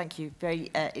hubs, yes, thank you.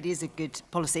 It is a good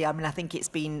policy. I mean, I think it's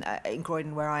been, in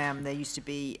Croydon where I am, there used to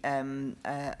be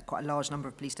quite a large number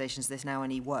of police stations. There's now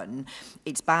only one.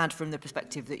 It's bad from the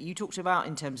perspective that you talked about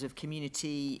in terms of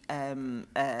community kind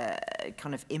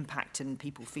of impact and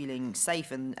people feeling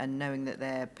safe and knowing that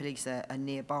their police are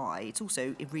nearby. It's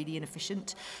also really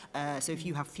inefficient. So if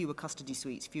you have fewer custody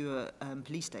suites, fewer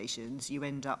police stations, you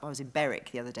end up... I was in Berwick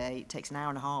the other day. It takes an hour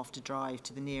and a half to drive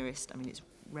to the nearest. I mean, it's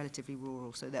relatively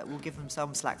rural, so that we'll give them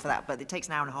some slack for that, but it takes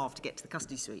an hour and a half to get to the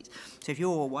custody suite. So if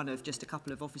you're one of just a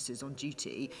couple of officers on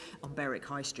duty on Berwick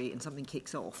High Street and something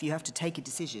kicks off, you have to take a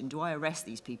decision. Do I arrest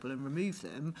these people and remove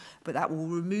them? But that will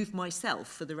remove myself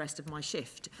for the rest of my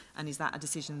shift. And is that a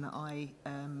decision that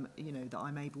that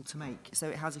I'm able to make? So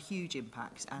it has a huge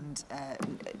impact. And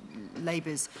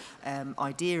Labour's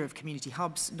idea of community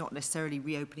hubs, not necessarily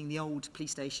reopening the old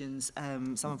police stations,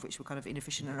 some of which were kind of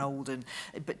inefficient and old,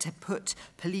 but to put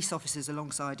police officers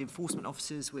alongside enforcement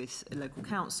officers with local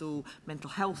council, mental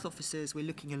health officers. We're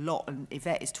looking a lot, and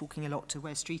Yvette is talking a lot to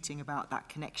Wes Streeting about that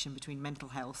connection between mental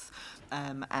health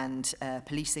and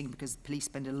policing, because police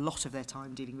spend a lot of their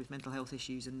time dealing with mental health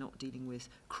issues and not dealing with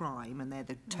crime, and they're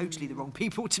totally the wrong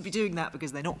people to be doing that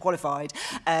because they're not qualified,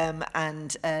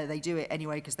 and they do it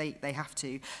anyway because they have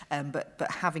to. But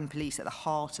having police at the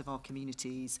heart of our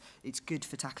communities, it's good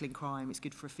for tackling crime, it's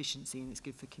good for efficiency, and it's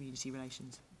good for community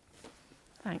relations.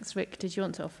 Thanks. Rick, did you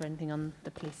want to offer anything on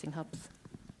the policing hubs?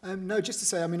 No, just to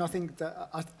say, I mean, I think that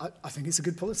I think it's a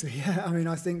good policy. Yeah, I mean,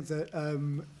 I think that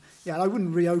I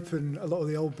wouldn't reopen a lot of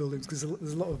the old buildings because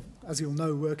there's a lot of, as you'll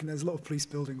know, there's a lot of police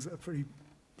buildings that are pretty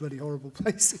bloody horrible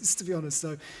places, to be honest.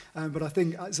 So, but I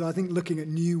think looking at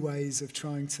new ways of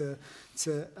trying to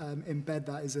embed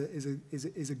that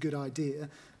is a good idea.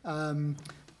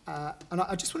 And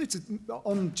I just wanted to,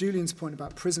 on Julian's point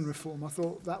about prison reform, I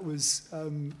thought that was,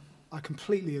 I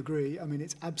completely agree. I mean,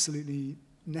 it's absolutely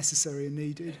necessary and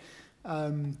needed.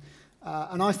 And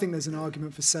I think there's an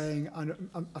argument for saying,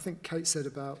 I think Kate said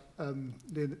about,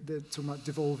 they're talking about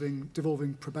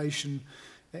devolving probation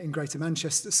in Greater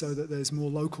Manchester so that there's more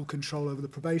local control over the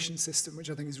probation system, which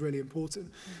I think is really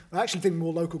important. I actually think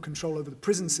more local control over the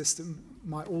prison system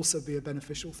might also be a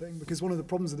beneficial thing, because one of the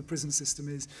problems of the prison system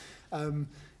is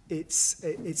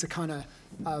it's a kind of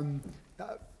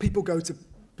people go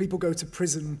to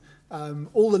prison.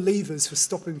 All the levers for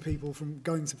stopping people from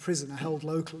going to prison are held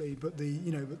locally, but the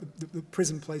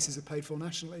prison places are paid for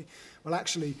nationally. Well,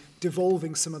 actually,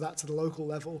 devolving some of that to the local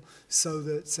level, so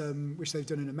that which they've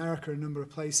done in America in a number of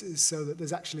places, so that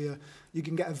there's actually you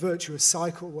can get a virtuous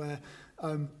cycle where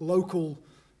local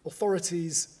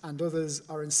authorities and others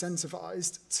are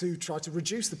incentivized to try to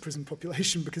reduce the prison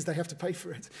population because they have to pay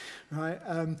for it, right?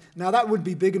 Now that would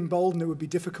be big and bold, and it would be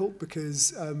difficult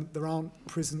because there aren't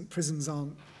prisons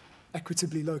aren't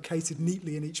equitably located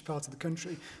neatly in each part of the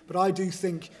country. But I do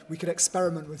think we could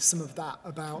experiment with some of that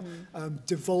about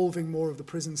devolving more of the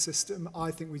prison system.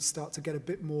 I think we'd start to get a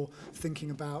bit more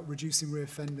thinking about reducing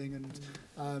reoffending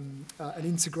and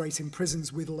integrating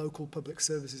prisons with local public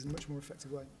services in a much more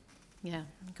effective way. Yeah,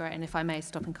 great. And if I may,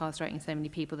 stop incarcerating so many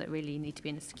people that really need to be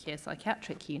in a secure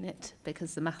psychiatric unit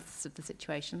because the maths of the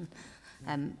situation.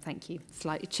 Thank you.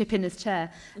 Slightly chip in as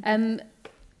chair.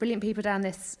 Brilliant people down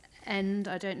this end.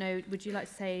 I don't know, would you like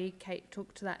to say, Kate,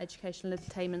 talk to that educational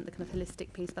attainment, the kind of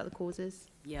holistic piece about the causes?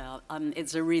 Yeah,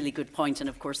 it's a really good point, and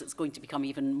of course it's going to become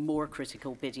even more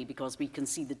critical, Biddy, because we can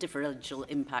see the differential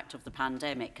impact of the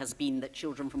pandemic has been that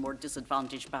children from more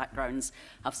disadvantaged backgrounds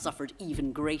have suffered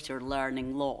even greater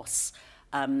learning loss.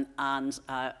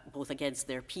 Both against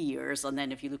their peers, and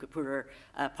then if you look at poorer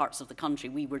parts of the country,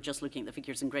 we were just looking at the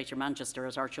figures in Greater Manchester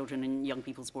as our Children and Young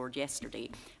People's Board yesterday,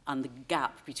 and the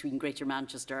gap between Greater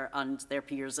Manchester and their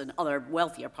peers in other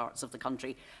wealthier parts of the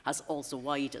country has also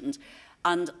widened.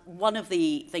 And one of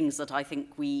the things that I think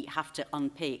we have to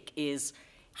unpick is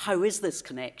how is this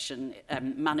connection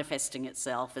manifesting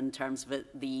itself in terms of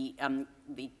the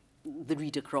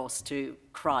read across to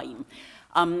crime.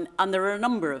 And there are a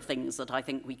number of things that I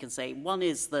think we can say. One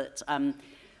is that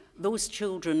those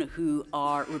children who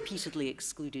are repeatedly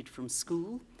excluded from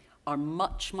school are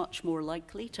much, much more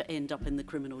likely to end up in the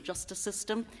criminal justice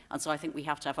system. And so I think we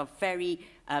have to have a very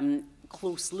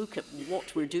close look at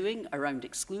what we're doing around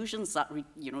exclusions.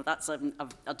 That's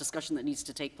a discussion that needs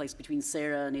to take place between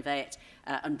Sara and Yvette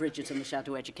and Bridget and the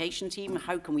Shadow Education team.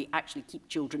 How can we actually keep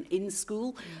children in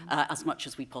school as much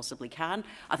as we possibly can?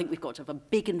 I think we've got to have a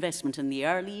big investment in the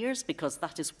early years, because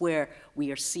that is where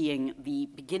we are seeing the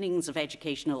beginnings of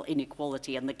educational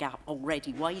inequality and the gap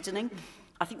already widening.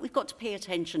 I think we've got to pay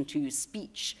attention to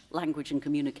speech, language and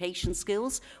communication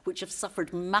skills, which have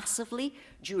suffered massively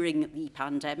during the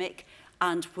pandemic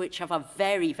and which have a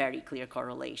very, very clear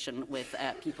correlation with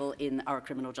people in our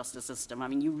criminal justice system. I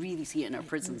mean, you really see it in our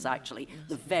prisons, actually,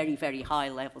 the very, very high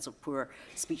levels of poor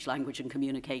speech, language and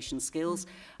communication skills.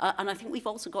 And I think we've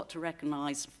also got to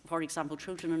recognise, for example,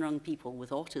 children and young people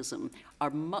with autism are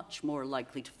much more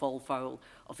likely to fall foul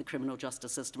of the criminal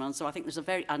justice system. And so I think there's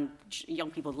and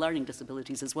young people with learning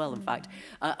disabilities as well, in fact.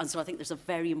 And so I think there's a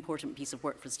very important piece of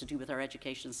work for us to do with our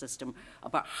education system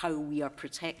about how we are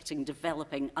protecting,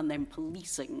 developing and then policing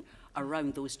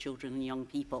around those children and young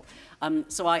people.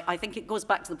 So I think it goes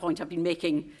back to the point I've been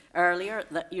making earlier,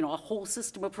 that a whole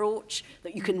system approach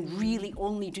that you can really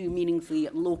only do meaningfully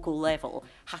at local level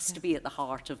has to be at the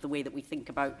heart of the way that we think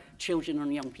about children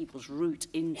and young people's route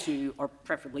into, or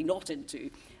preferably not into,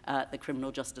 the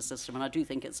criminal justice system. And I do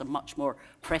think it's a much more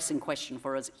pressing question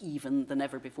for us even than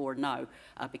ever before now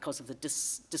because of the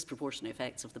disproportionate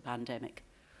effects of the pandemic.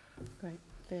 Great.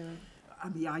 Vera. I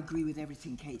mean, I agree with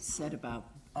everything Kate said about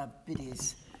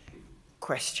Biddy's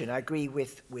question. I agree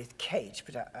with Kate,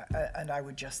 but and I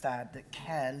would just add that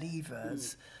care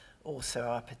leavers also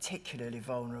are a particularly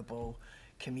vulnerable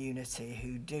community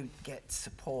who don't get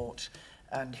support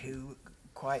and who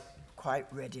quite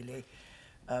readily,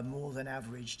 more than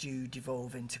average, do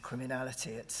devolve into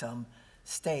criminality at some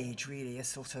stage. Really, a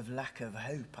sort of lack of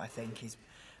hope, I think, is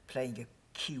playing a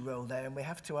key role there. And we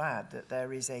have to add that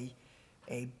there is a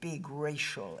big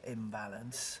racial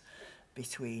imbalance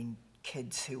between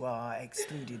kids who are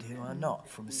excluded, who are not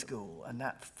from school, and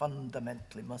that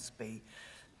fundamentally must be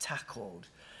tackled.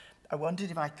 I wondered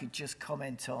if I could just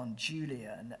comment on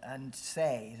Julian and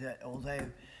say that although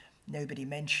nobody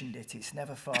mentioned it, it's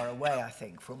never far away, I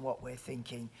think, from what we're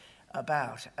thinking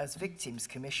about. As Victims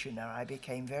Commissioner, I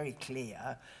became very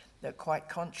clear that quite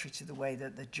contrary to the way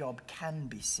that the job can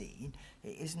be seen,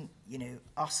 it isn't, you know,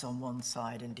 us on one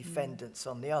side and defendants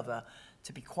on the other.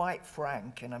 To be quite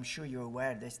frank, and I'm sure you're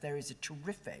aware of this, there is a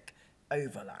terrific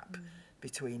overlap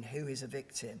between who is a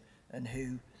victim and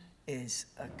who is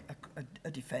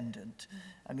a defendant.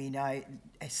 I mean, I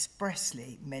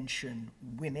expressly mention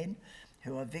women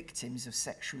who are victims of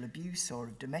sexual abuse or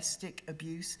of domestic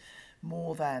abuse.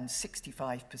 More than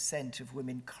 65% of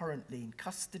women currently in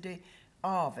custody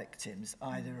are victims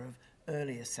either of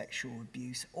earlier sexual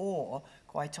abuse or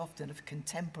quite often of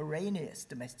contemporaneous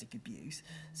domestic abuse,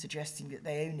 suggesting that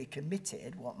they only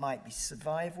committed what might be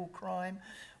survival crime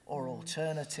or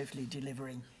alternatively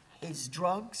delivering his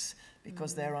drugs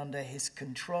because they're under his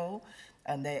control,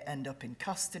 and they end up in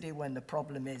custody when the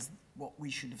problem is what we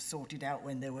should have sorted out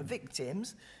when they were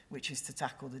victims, which is to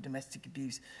tackle the domestic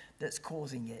abuse that's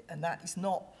causing it. And that is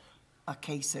not a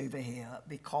case over here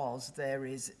because there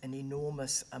is an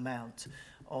enormous amount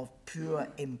of poor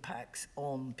impacts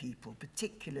on people,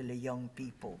 particularly young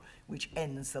people, which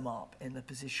ends them up in the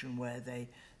position where they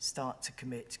start to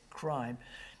commit crime.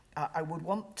 I would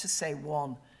want to say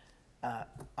one,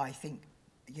 I think,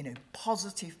 you know,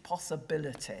 positive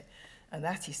possibility, and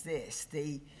that is this: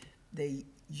 the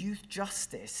youth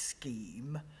justice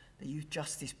scheme, the Youth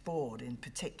Justice Board in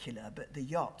particular, but the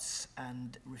yachts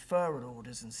and referral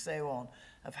orders and so on,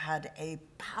 have had a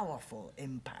powerful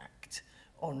impact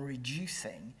on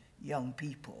reducing young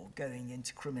people going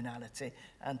into criminality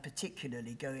and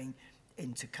particularly going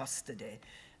into custody.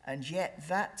 And yet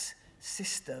that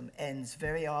system ends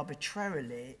very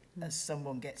arbitrarily as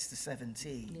someone gets to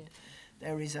 17. Yeah.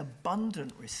 There is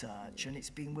abundant research, and it's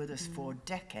been with us for a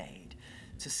decade,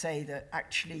 to say that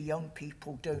actually young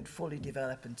people don't fully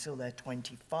develop until they're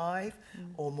 25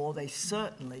 or more. They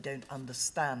certainly don't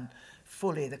understand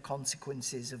fully the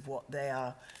consequences of what they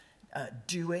are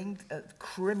doing.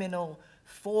 Criminal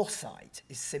foresight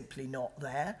is simply not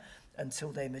there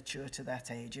until they mature to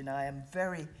that age. And I am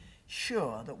very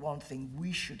sure that one thing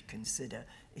we should consider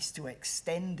is to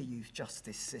extend the youth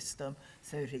justice system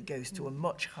so that it goes to a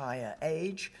much higher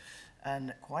age.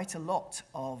 And quite a lot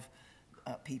of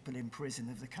people in prison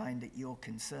of the kind that you're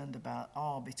concerned about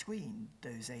are between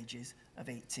those ages of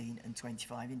 18 and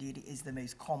 25. Indeed, it is the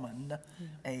most common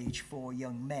age for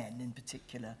young men in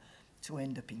particular to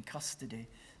end up in custody.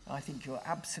 I think you're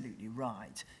absolutely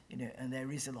right, you know, and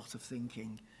there is a lot of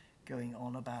thinking going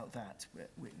on about that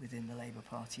within the Labour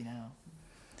Party now.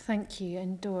 Thank you.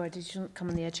 And Dora, did you want to come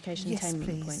on the education attainment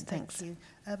point? Yes, please. Thanks. Thank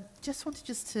you. Just wanted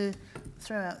to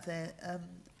throw out there,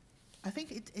 I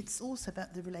think it's also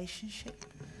about the relationship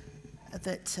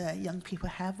that young people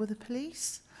have with the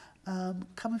police.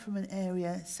 Coming from an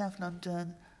area, South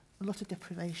London, a lot of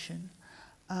deprivation.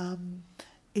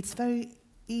 It's very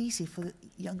easy for the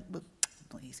young, well,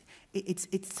 not easy.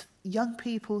 It's young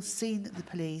people seeing the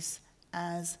police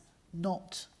as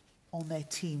not on their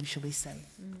team, shall we say?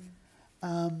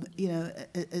 You know,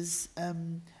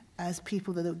 as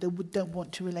people that they don't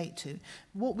want to relate to.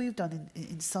 What we've done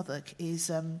in Southwark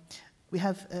is we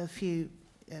have a few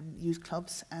youth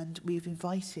clubs, and we've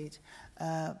invited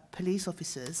police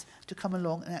officers to come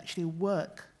along and actually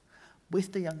work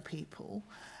with the young people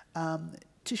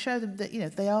to show them that, you know,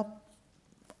 they are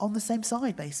on the same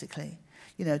side, basically.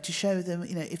 You know, to show them,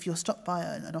 you know, if you're stopped by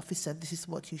an officer, this is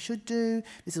what you should do,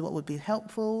 this is what would be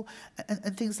helpful,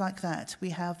 and things like that. We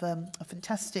have a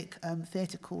fantastic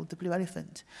theatre called The Blue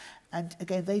Elephant, and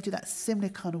again, they do that similar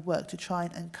kind of work to try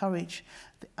and encourage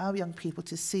our young people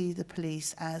to see the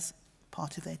police as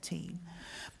part of their team.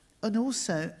 And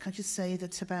also, can I just say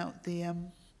that about the,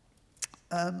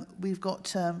 we've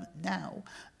got now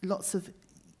lots of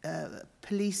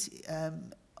police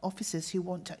officers who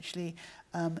want to actually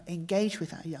engage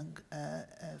with our young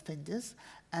offenders,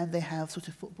 and they have sort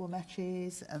of football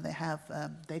matches, and they have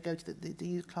they go to the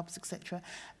youth clubs, etc.,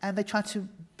 and they try to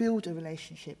build a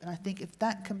relationship. And I think if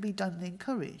that can be done and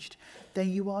encouraged, then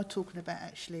you are talking about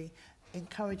actually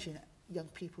encouraging young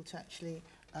people to actually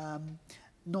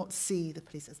not see the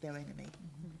police as their enemy.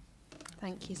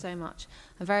 Thank you so much.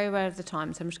 I'm very aware of the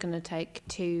time, so I'm just going to take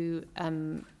two.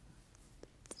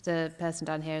 The person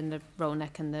down here in the roll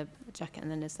neck and the jacket,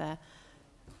 and then is there.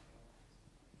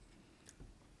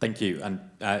 Thank you. And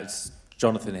it's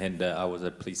Jonathan Hinder. I was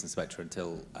a police inspector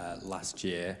until last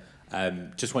year.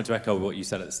 Just wanted to echo what you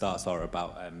said at the start, Sara,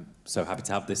 about so happy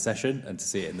to have this session and to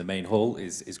see it in the main hall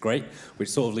is great, which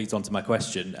sort of leads on to my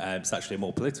question. It's actually a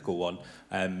more political one,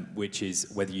 which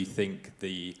is whether you think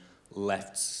the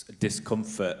left's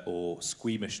discomfort or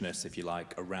squeamishness, if you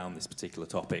like, around this particular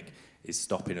topic is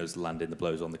stopping us landing the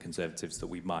blows on the Conservatives that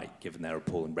we might, given their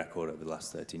appalling record over the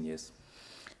last 13 years.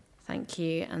 Thank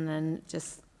you. And then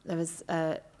just there was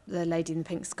the lady in the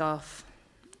pink scarf.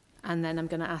 And then I'm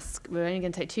going to ask, we're only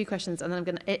going to take 2 questions, and then I'm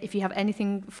going to, if you have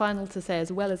anything final to say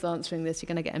as well as answering this, you're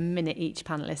going to get a minute each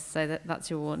panellist, so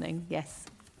that's your warning. Yes.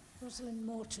 Rosalind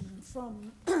Morton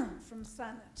from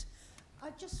Thanet. I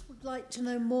just would like to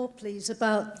know more, please,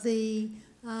 about the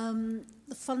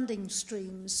funding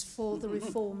streams for the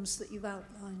reforms that you've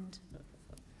outlined.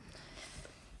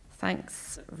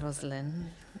 Thanks,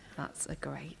 Rosalind. That's a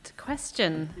great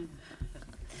question.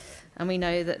 And we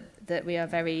know that we are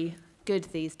very good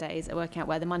these days at working out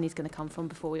where the money's going to come from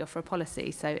before we offer a policy.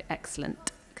 So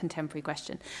excellent contemporary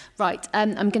question. Right,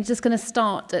 just going to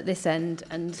start at this end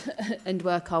and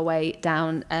work our way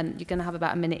down. You're going to have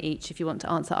about a minute each if you want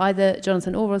to answer either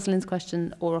Jonathan or Rosalind's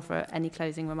question or offer any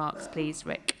closing remarks, please,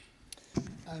 Rick.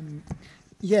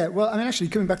 Yeah, well, I mean, actually,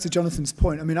 coming back to Jonathan's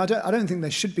point, I mean, I don't think there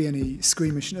should be any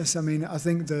squeamishness. I mean, I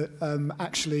think that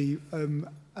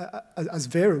as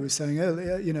Vera was saying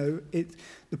earlier, you know,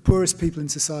 the poorest people in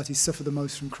society suffer the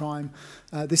most from crime.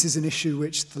 This is an issue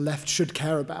which the left should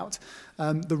care about.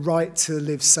 The right to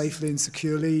live safely and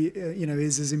securely, you know,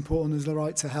 is as important as the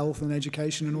right to health and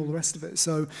education and all the rest of it.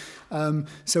 So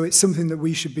it's something that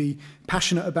we should be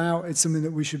passionate about. It's something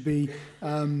that we should be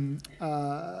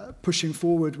pushing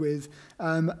forward with.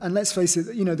 And let's face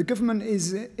it, you know, the government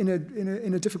is in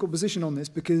a difficult position on this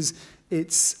because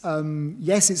it's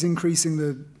yes, it's increasing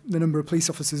the number of police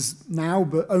officers now,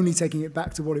 but only taking it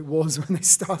back to what it was when they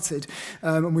started.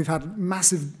 And we've had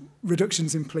massive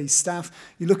reductions in police staff.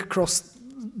 You look across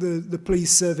the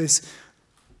police service,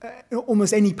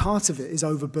 almost any part of it is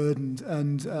overburdened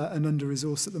and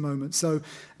under-resourced at the moment. So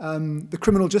the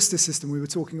criminal justice system we were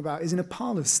talking about is in a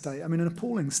parlous state, I mean, an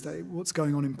appalling state, what's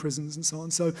going on in prisons and so on.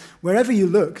 So wherever you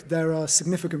look, there are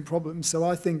significant problems. So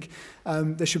I think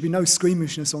there should be no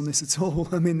squeamishness on this at all.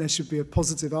 I mean, there should be a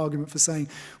positive argument for saying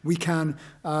we can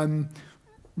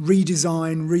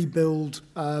redesign, rebuild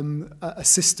a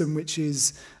system which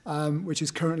is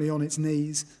currently on its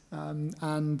knees, and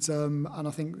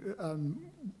I think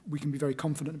we can be very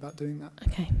confident about doing that.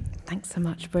 Okay, thanks so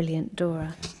much. Brilliant.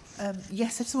 Dora.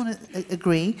 Yes, I just want to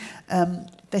agree.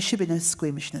 There should be no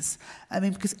squeamishness. I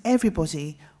mean, because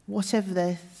everybody, whatever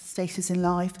their status in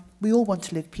life, we all want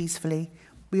to live peacefully.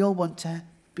 We all want to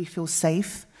feel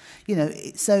safe. You know,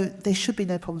 so there should be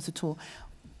no problems at all.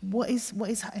 What is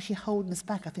actually holding us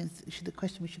back? I think the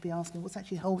question we should be asking, what's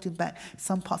actually holding back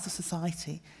some parts of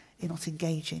society in not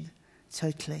engaging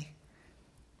totally?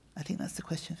 I think that's the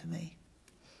question for me.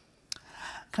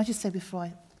 Can I just say before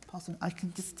I pass on, I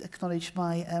can just acknowledge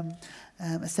my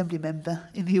Assembly member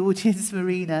in the audience,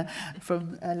 Marina,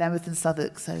 from Lambeth and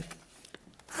Southwark. So,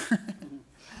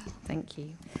 thank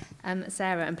you.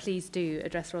 Sara, and please do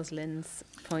address Rosalind's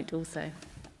point also.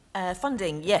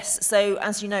 Funding, yes. So,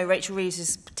 as you know, Rachel Reeves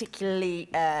is particularly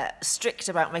strict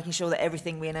about making sure that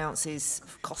everything we announce is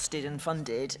costed and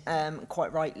funded,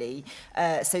 quite rightly.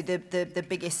 So the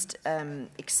biggest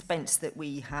expense that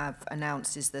we have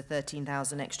announced is the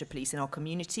 13,000 extra police in our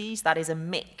communities. That is a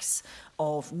mix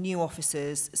of new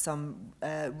officers, some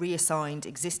reassigned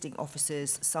existing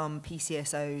officers, some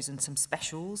PCSOs and some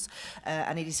specials.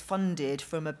 And it is funded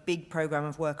from a big programme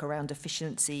of work around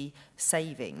efficiency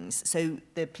savings. So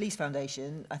the Police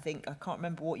Foundation, I can't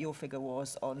remember what your figure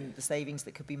was on the savings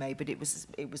that could be made, but it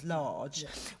was large.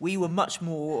 Yes. We were much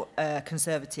more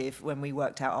conservative when we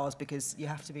worked out ours, because you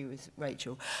have to be with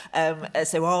Rachel.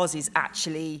 So ours is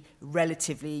actually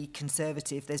relatively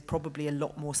conservative. There's probably a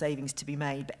lot more savings to be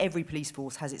made, but every police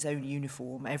force has its own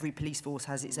uniform. Every police force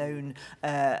has its own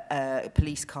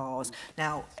police cars.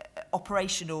 Now,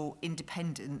 operational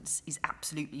independence is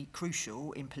absolutely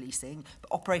crucial in policing,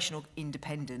 but operational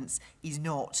independence is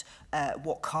not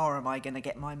what car am I going to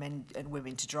get my men and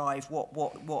women to drive, what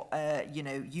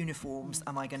uniforms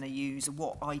am I going to use,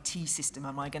 what IT system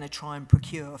am I going to try and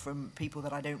procure from people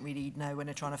that I don't really know when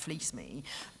they're trying to fleece me.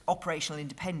 Operational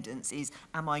independence is,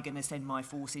 am I going to send my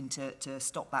force in to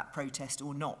stop that protest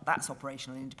or not? That's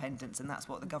operational independence, and that's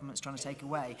what the government's trying to take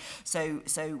away. So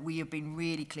we have been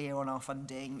really clear on our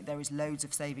funding. There is loads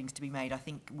of savings to be made. I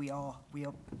think we are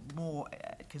more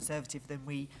conservative than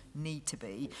we need to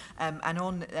be. And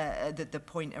on the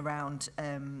point around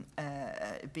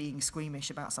being squeamish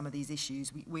about some of these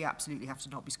issues, we absolutely have to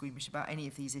not be squeamish about any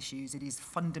of these issues. It is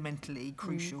fundamentally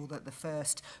crucial that the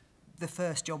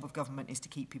first job of government is to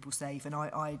keep people safe. And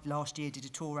I last year did a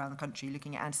tour around the country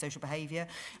looking at antisocial behaviour,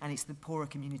 and it's the poorer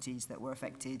communities that were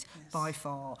affected by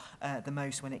far the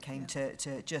most when it came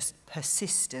to just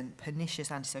persistent,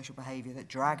 pernicious antisocial behaviour that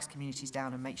drags communities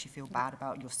down and makes you feel bad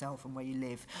about yourself and where you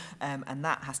live. And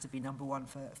that has to be number one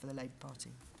for the Labour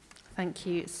Party. Thank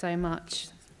you so much,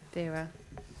 Vera.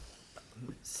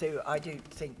 So I don't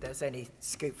think there's any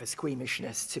scope for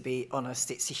squeamishness, to be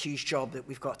honest. It's a huge job that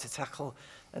we've got to tackle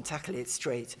and tackle it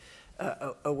straight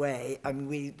away. I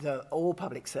mean, all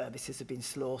public services have been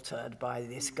slaughtered by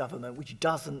this government, which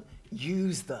doesn't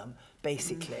use them,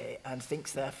 basically, and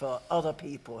thinks therefore other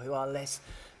people who are less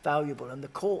valuable. And the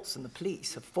courts and the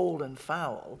police have fallen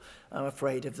foul, I'm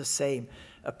afraid, of the same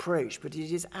approach. But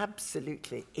it is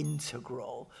absolutely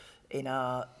integral in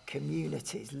our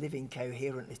communities living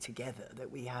coherently together that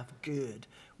we have good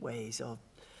ways of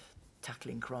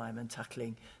tackling crime and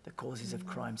tackling the causes of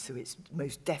crime. So it's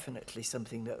most definitely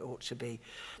something that ought to be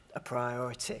a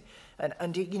priority.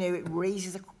 And it, you know,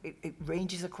 it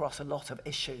ranges across a lot of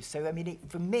issues. So, I mean,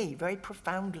 for me, very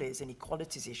profoundly is an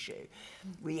equalities issue.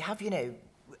 We have, you know,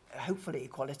 hopefully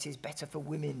equality is better for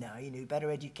women now, you know,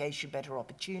 better education, better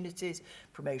opportunities,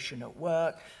 promotion at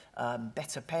work,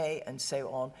 better pay, and so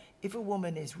on. If a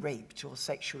woman is raped or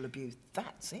sexual abuse,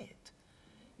 that's it.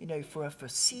 You know, for a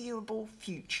foreseeable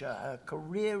future, her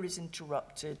career is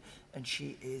interrupted and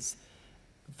she is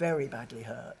very badly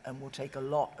hurt and will take a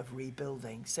lot of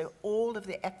rebuilding. So all of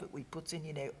the effort we put in,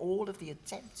 you know, all of the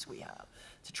attempts we have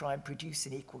to try and produce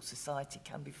an equal society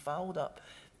can be fouled up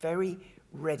very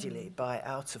readily by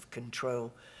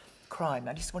out-of-control crime.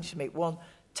 I just wanted to make one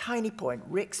tiny point.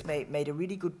 Rick's made a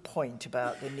really good point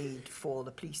about the need for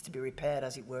the police to be repaired,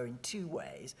 as it were, in two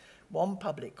ways. One,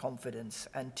 public confidence,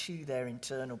 and two, their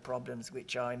internal problems,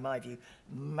 which are, in my view,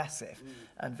 massive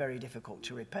and very difficult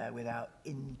to repair without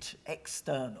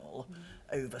external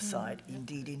oversight,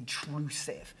 indeed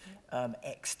intrusive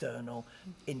external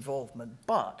involvement.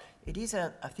 But it is, I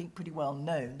think, pretty well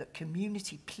known that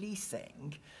community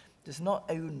policing does not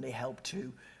only help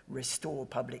to restore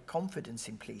public confidence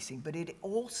in policing, but it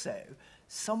also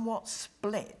somewhat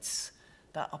splits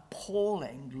that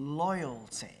appalling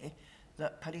loyalty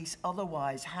that police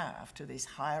otherwise have to this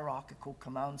hierarchical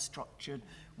command structure,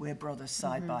 we're brothers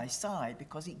side by side,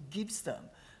 because it gives them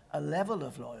a level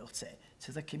of loyalty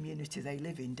to the community they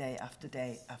live in day after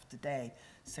day after day.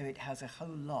 So it has a whole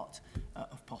lot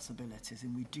of possibilities,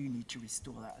 and we do need to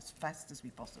restore that as fast as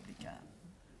we possibly can.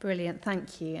 Brilliant,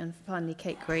 thank you. And finally,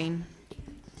 Kate Green.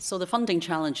 So the funding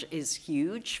challenge is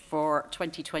huge. For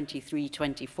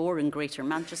 2023-24 in Greater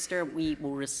Manchester, we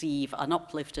will receive an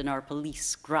uplift in our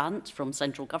police grant from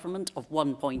central government of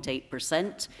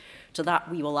 1.8%. To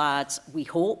that we will add, we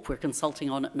hope, we're consulting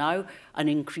on it now, an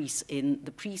increase in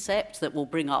the precept that will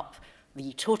bring up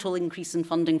the total increase in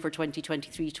funding for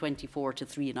 2023-24 to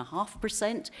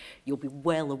 3.5%. You'll be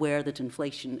well aware that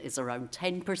inflation is around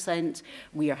 10%.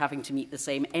 We are having to meet the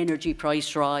same energy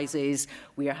price rises.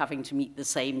 We are having to meet the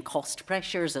same cost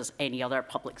pressures as any other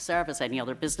public service, any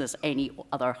other business, any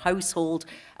other household,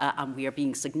 and we are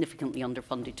being significantly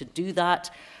underfunded to do that.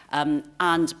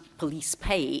 And police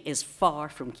pay is far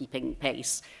from keeping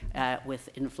pace with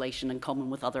inflation in common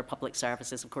with other public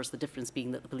services. Of course, the difference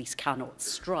being that the police cannot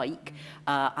strike,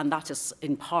 and that is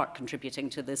in part contributing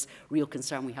to this real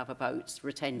concern we have about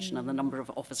retention and the number of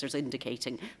officers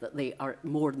indicating that they are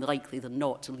more likely than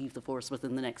not to leave the force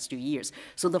within the next 2 years.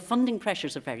 So the funding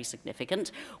pressures are very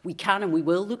significant. We can and we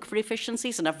will look for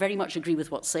efficiencies, and I very much agree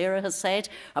with what Sara has said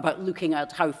about looking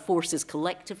at how forces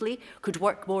collectively could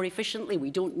work more efficiently.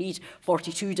 We don't need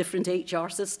 42 different HR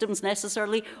systems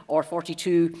necessarily, or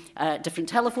 42 different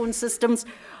telephone systems.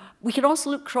 We can also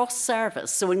look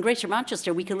cross-service. So in Greater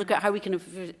Manchester, we can look at how we can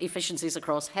have efficiencies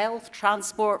across health,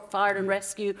 transport, fire and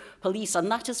rescue, police,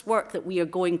 and that is work that we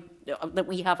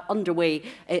have underway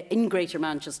in Greater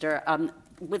Manchester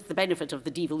with the benefit of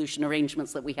the devolution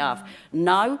arrangements that we have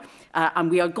now. And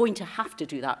we are going to have to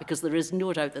do that because there is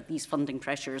no doubt that these funding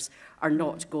pressures are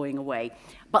not going away.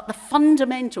 But the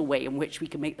fundamental way in which we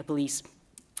can make the police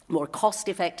more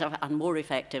cost-effective and more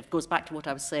effective goes back to what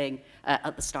I was saying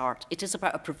at the start. It is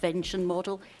about a prevention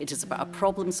model. It is about a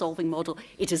problem-solving model.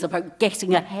 It is about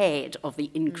getting ahead of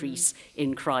the increase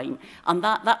in crime. And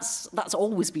that's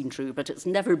always been true, but it's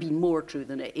never been more true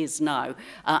than it is now.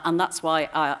 And that's why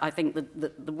I think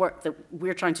that the work that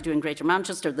we're trying to do in Greater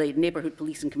Manchester, the neighbourhood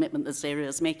policing commitment that Sara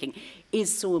is making,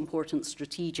 is so important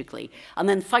strategically. And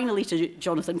then finally to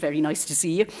Jonathan, very nice to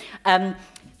see you.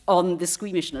 On the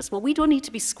squeamishness. Well, we don't need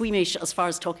to be squeamish as far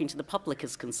as talking to the public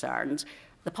is concerned.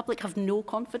 The public have no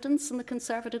confidence in the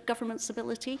Conservative government's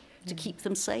ability to keep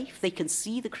them safe. They can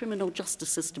see the criminal justice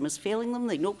system is failing them.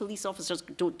 They know police officers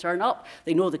don't turn up.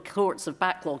 They know the courts have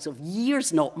backlogs of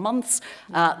years, not months.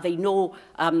 They know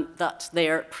that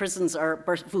their prisons are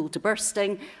full to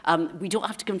bursting. We don't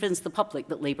have to convince the public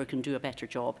that Labour can do a better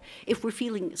job. If we're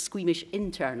feeling squeamish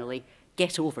internally,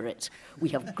 Get over it. We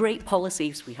have great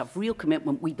policies, we have real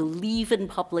commitment, we believe in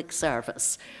public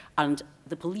service, and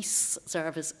the police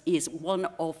service is one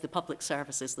of the public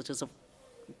services that is of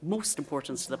most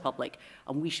importance to the public,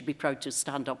 and we should be proud to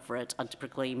stand up for it and to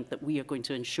proclaim that we are going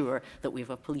to ensure that we have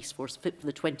a police force fit for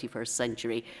the 21st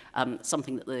century,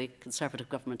 something that the Conservative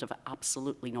government have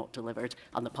absolutely not delivered,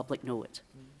 and the public know it.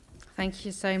 Thank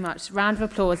you so much. Round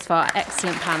of applause for our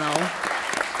excellent panel.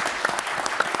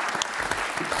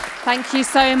 Thank you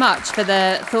so much for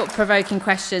the thought-provoking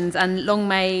questions, and long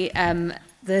may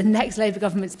the next Labour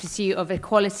government's pursuit of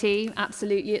equality,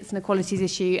 absolutely it's an equalities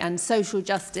issue, and social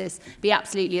justice be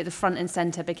absolutely at the front and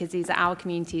centre, because these are our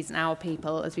communities and our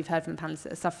people, as we've heard from the panellists,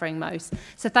 that are suffering most.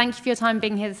 So thank you for your time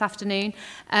being here this afternoon.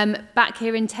 Back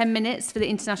here in 10 minutes for the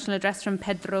international address from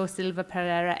Pedro Silva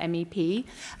Pereira MEP,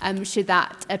 should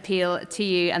that appeal to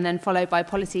you, and then followed by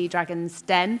Policy Dragon's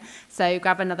Den. So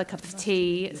grab another cup of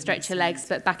tea, stretch your legs,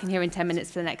 but back in here in 10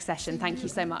 minutes for the next session. Thank you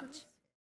so much.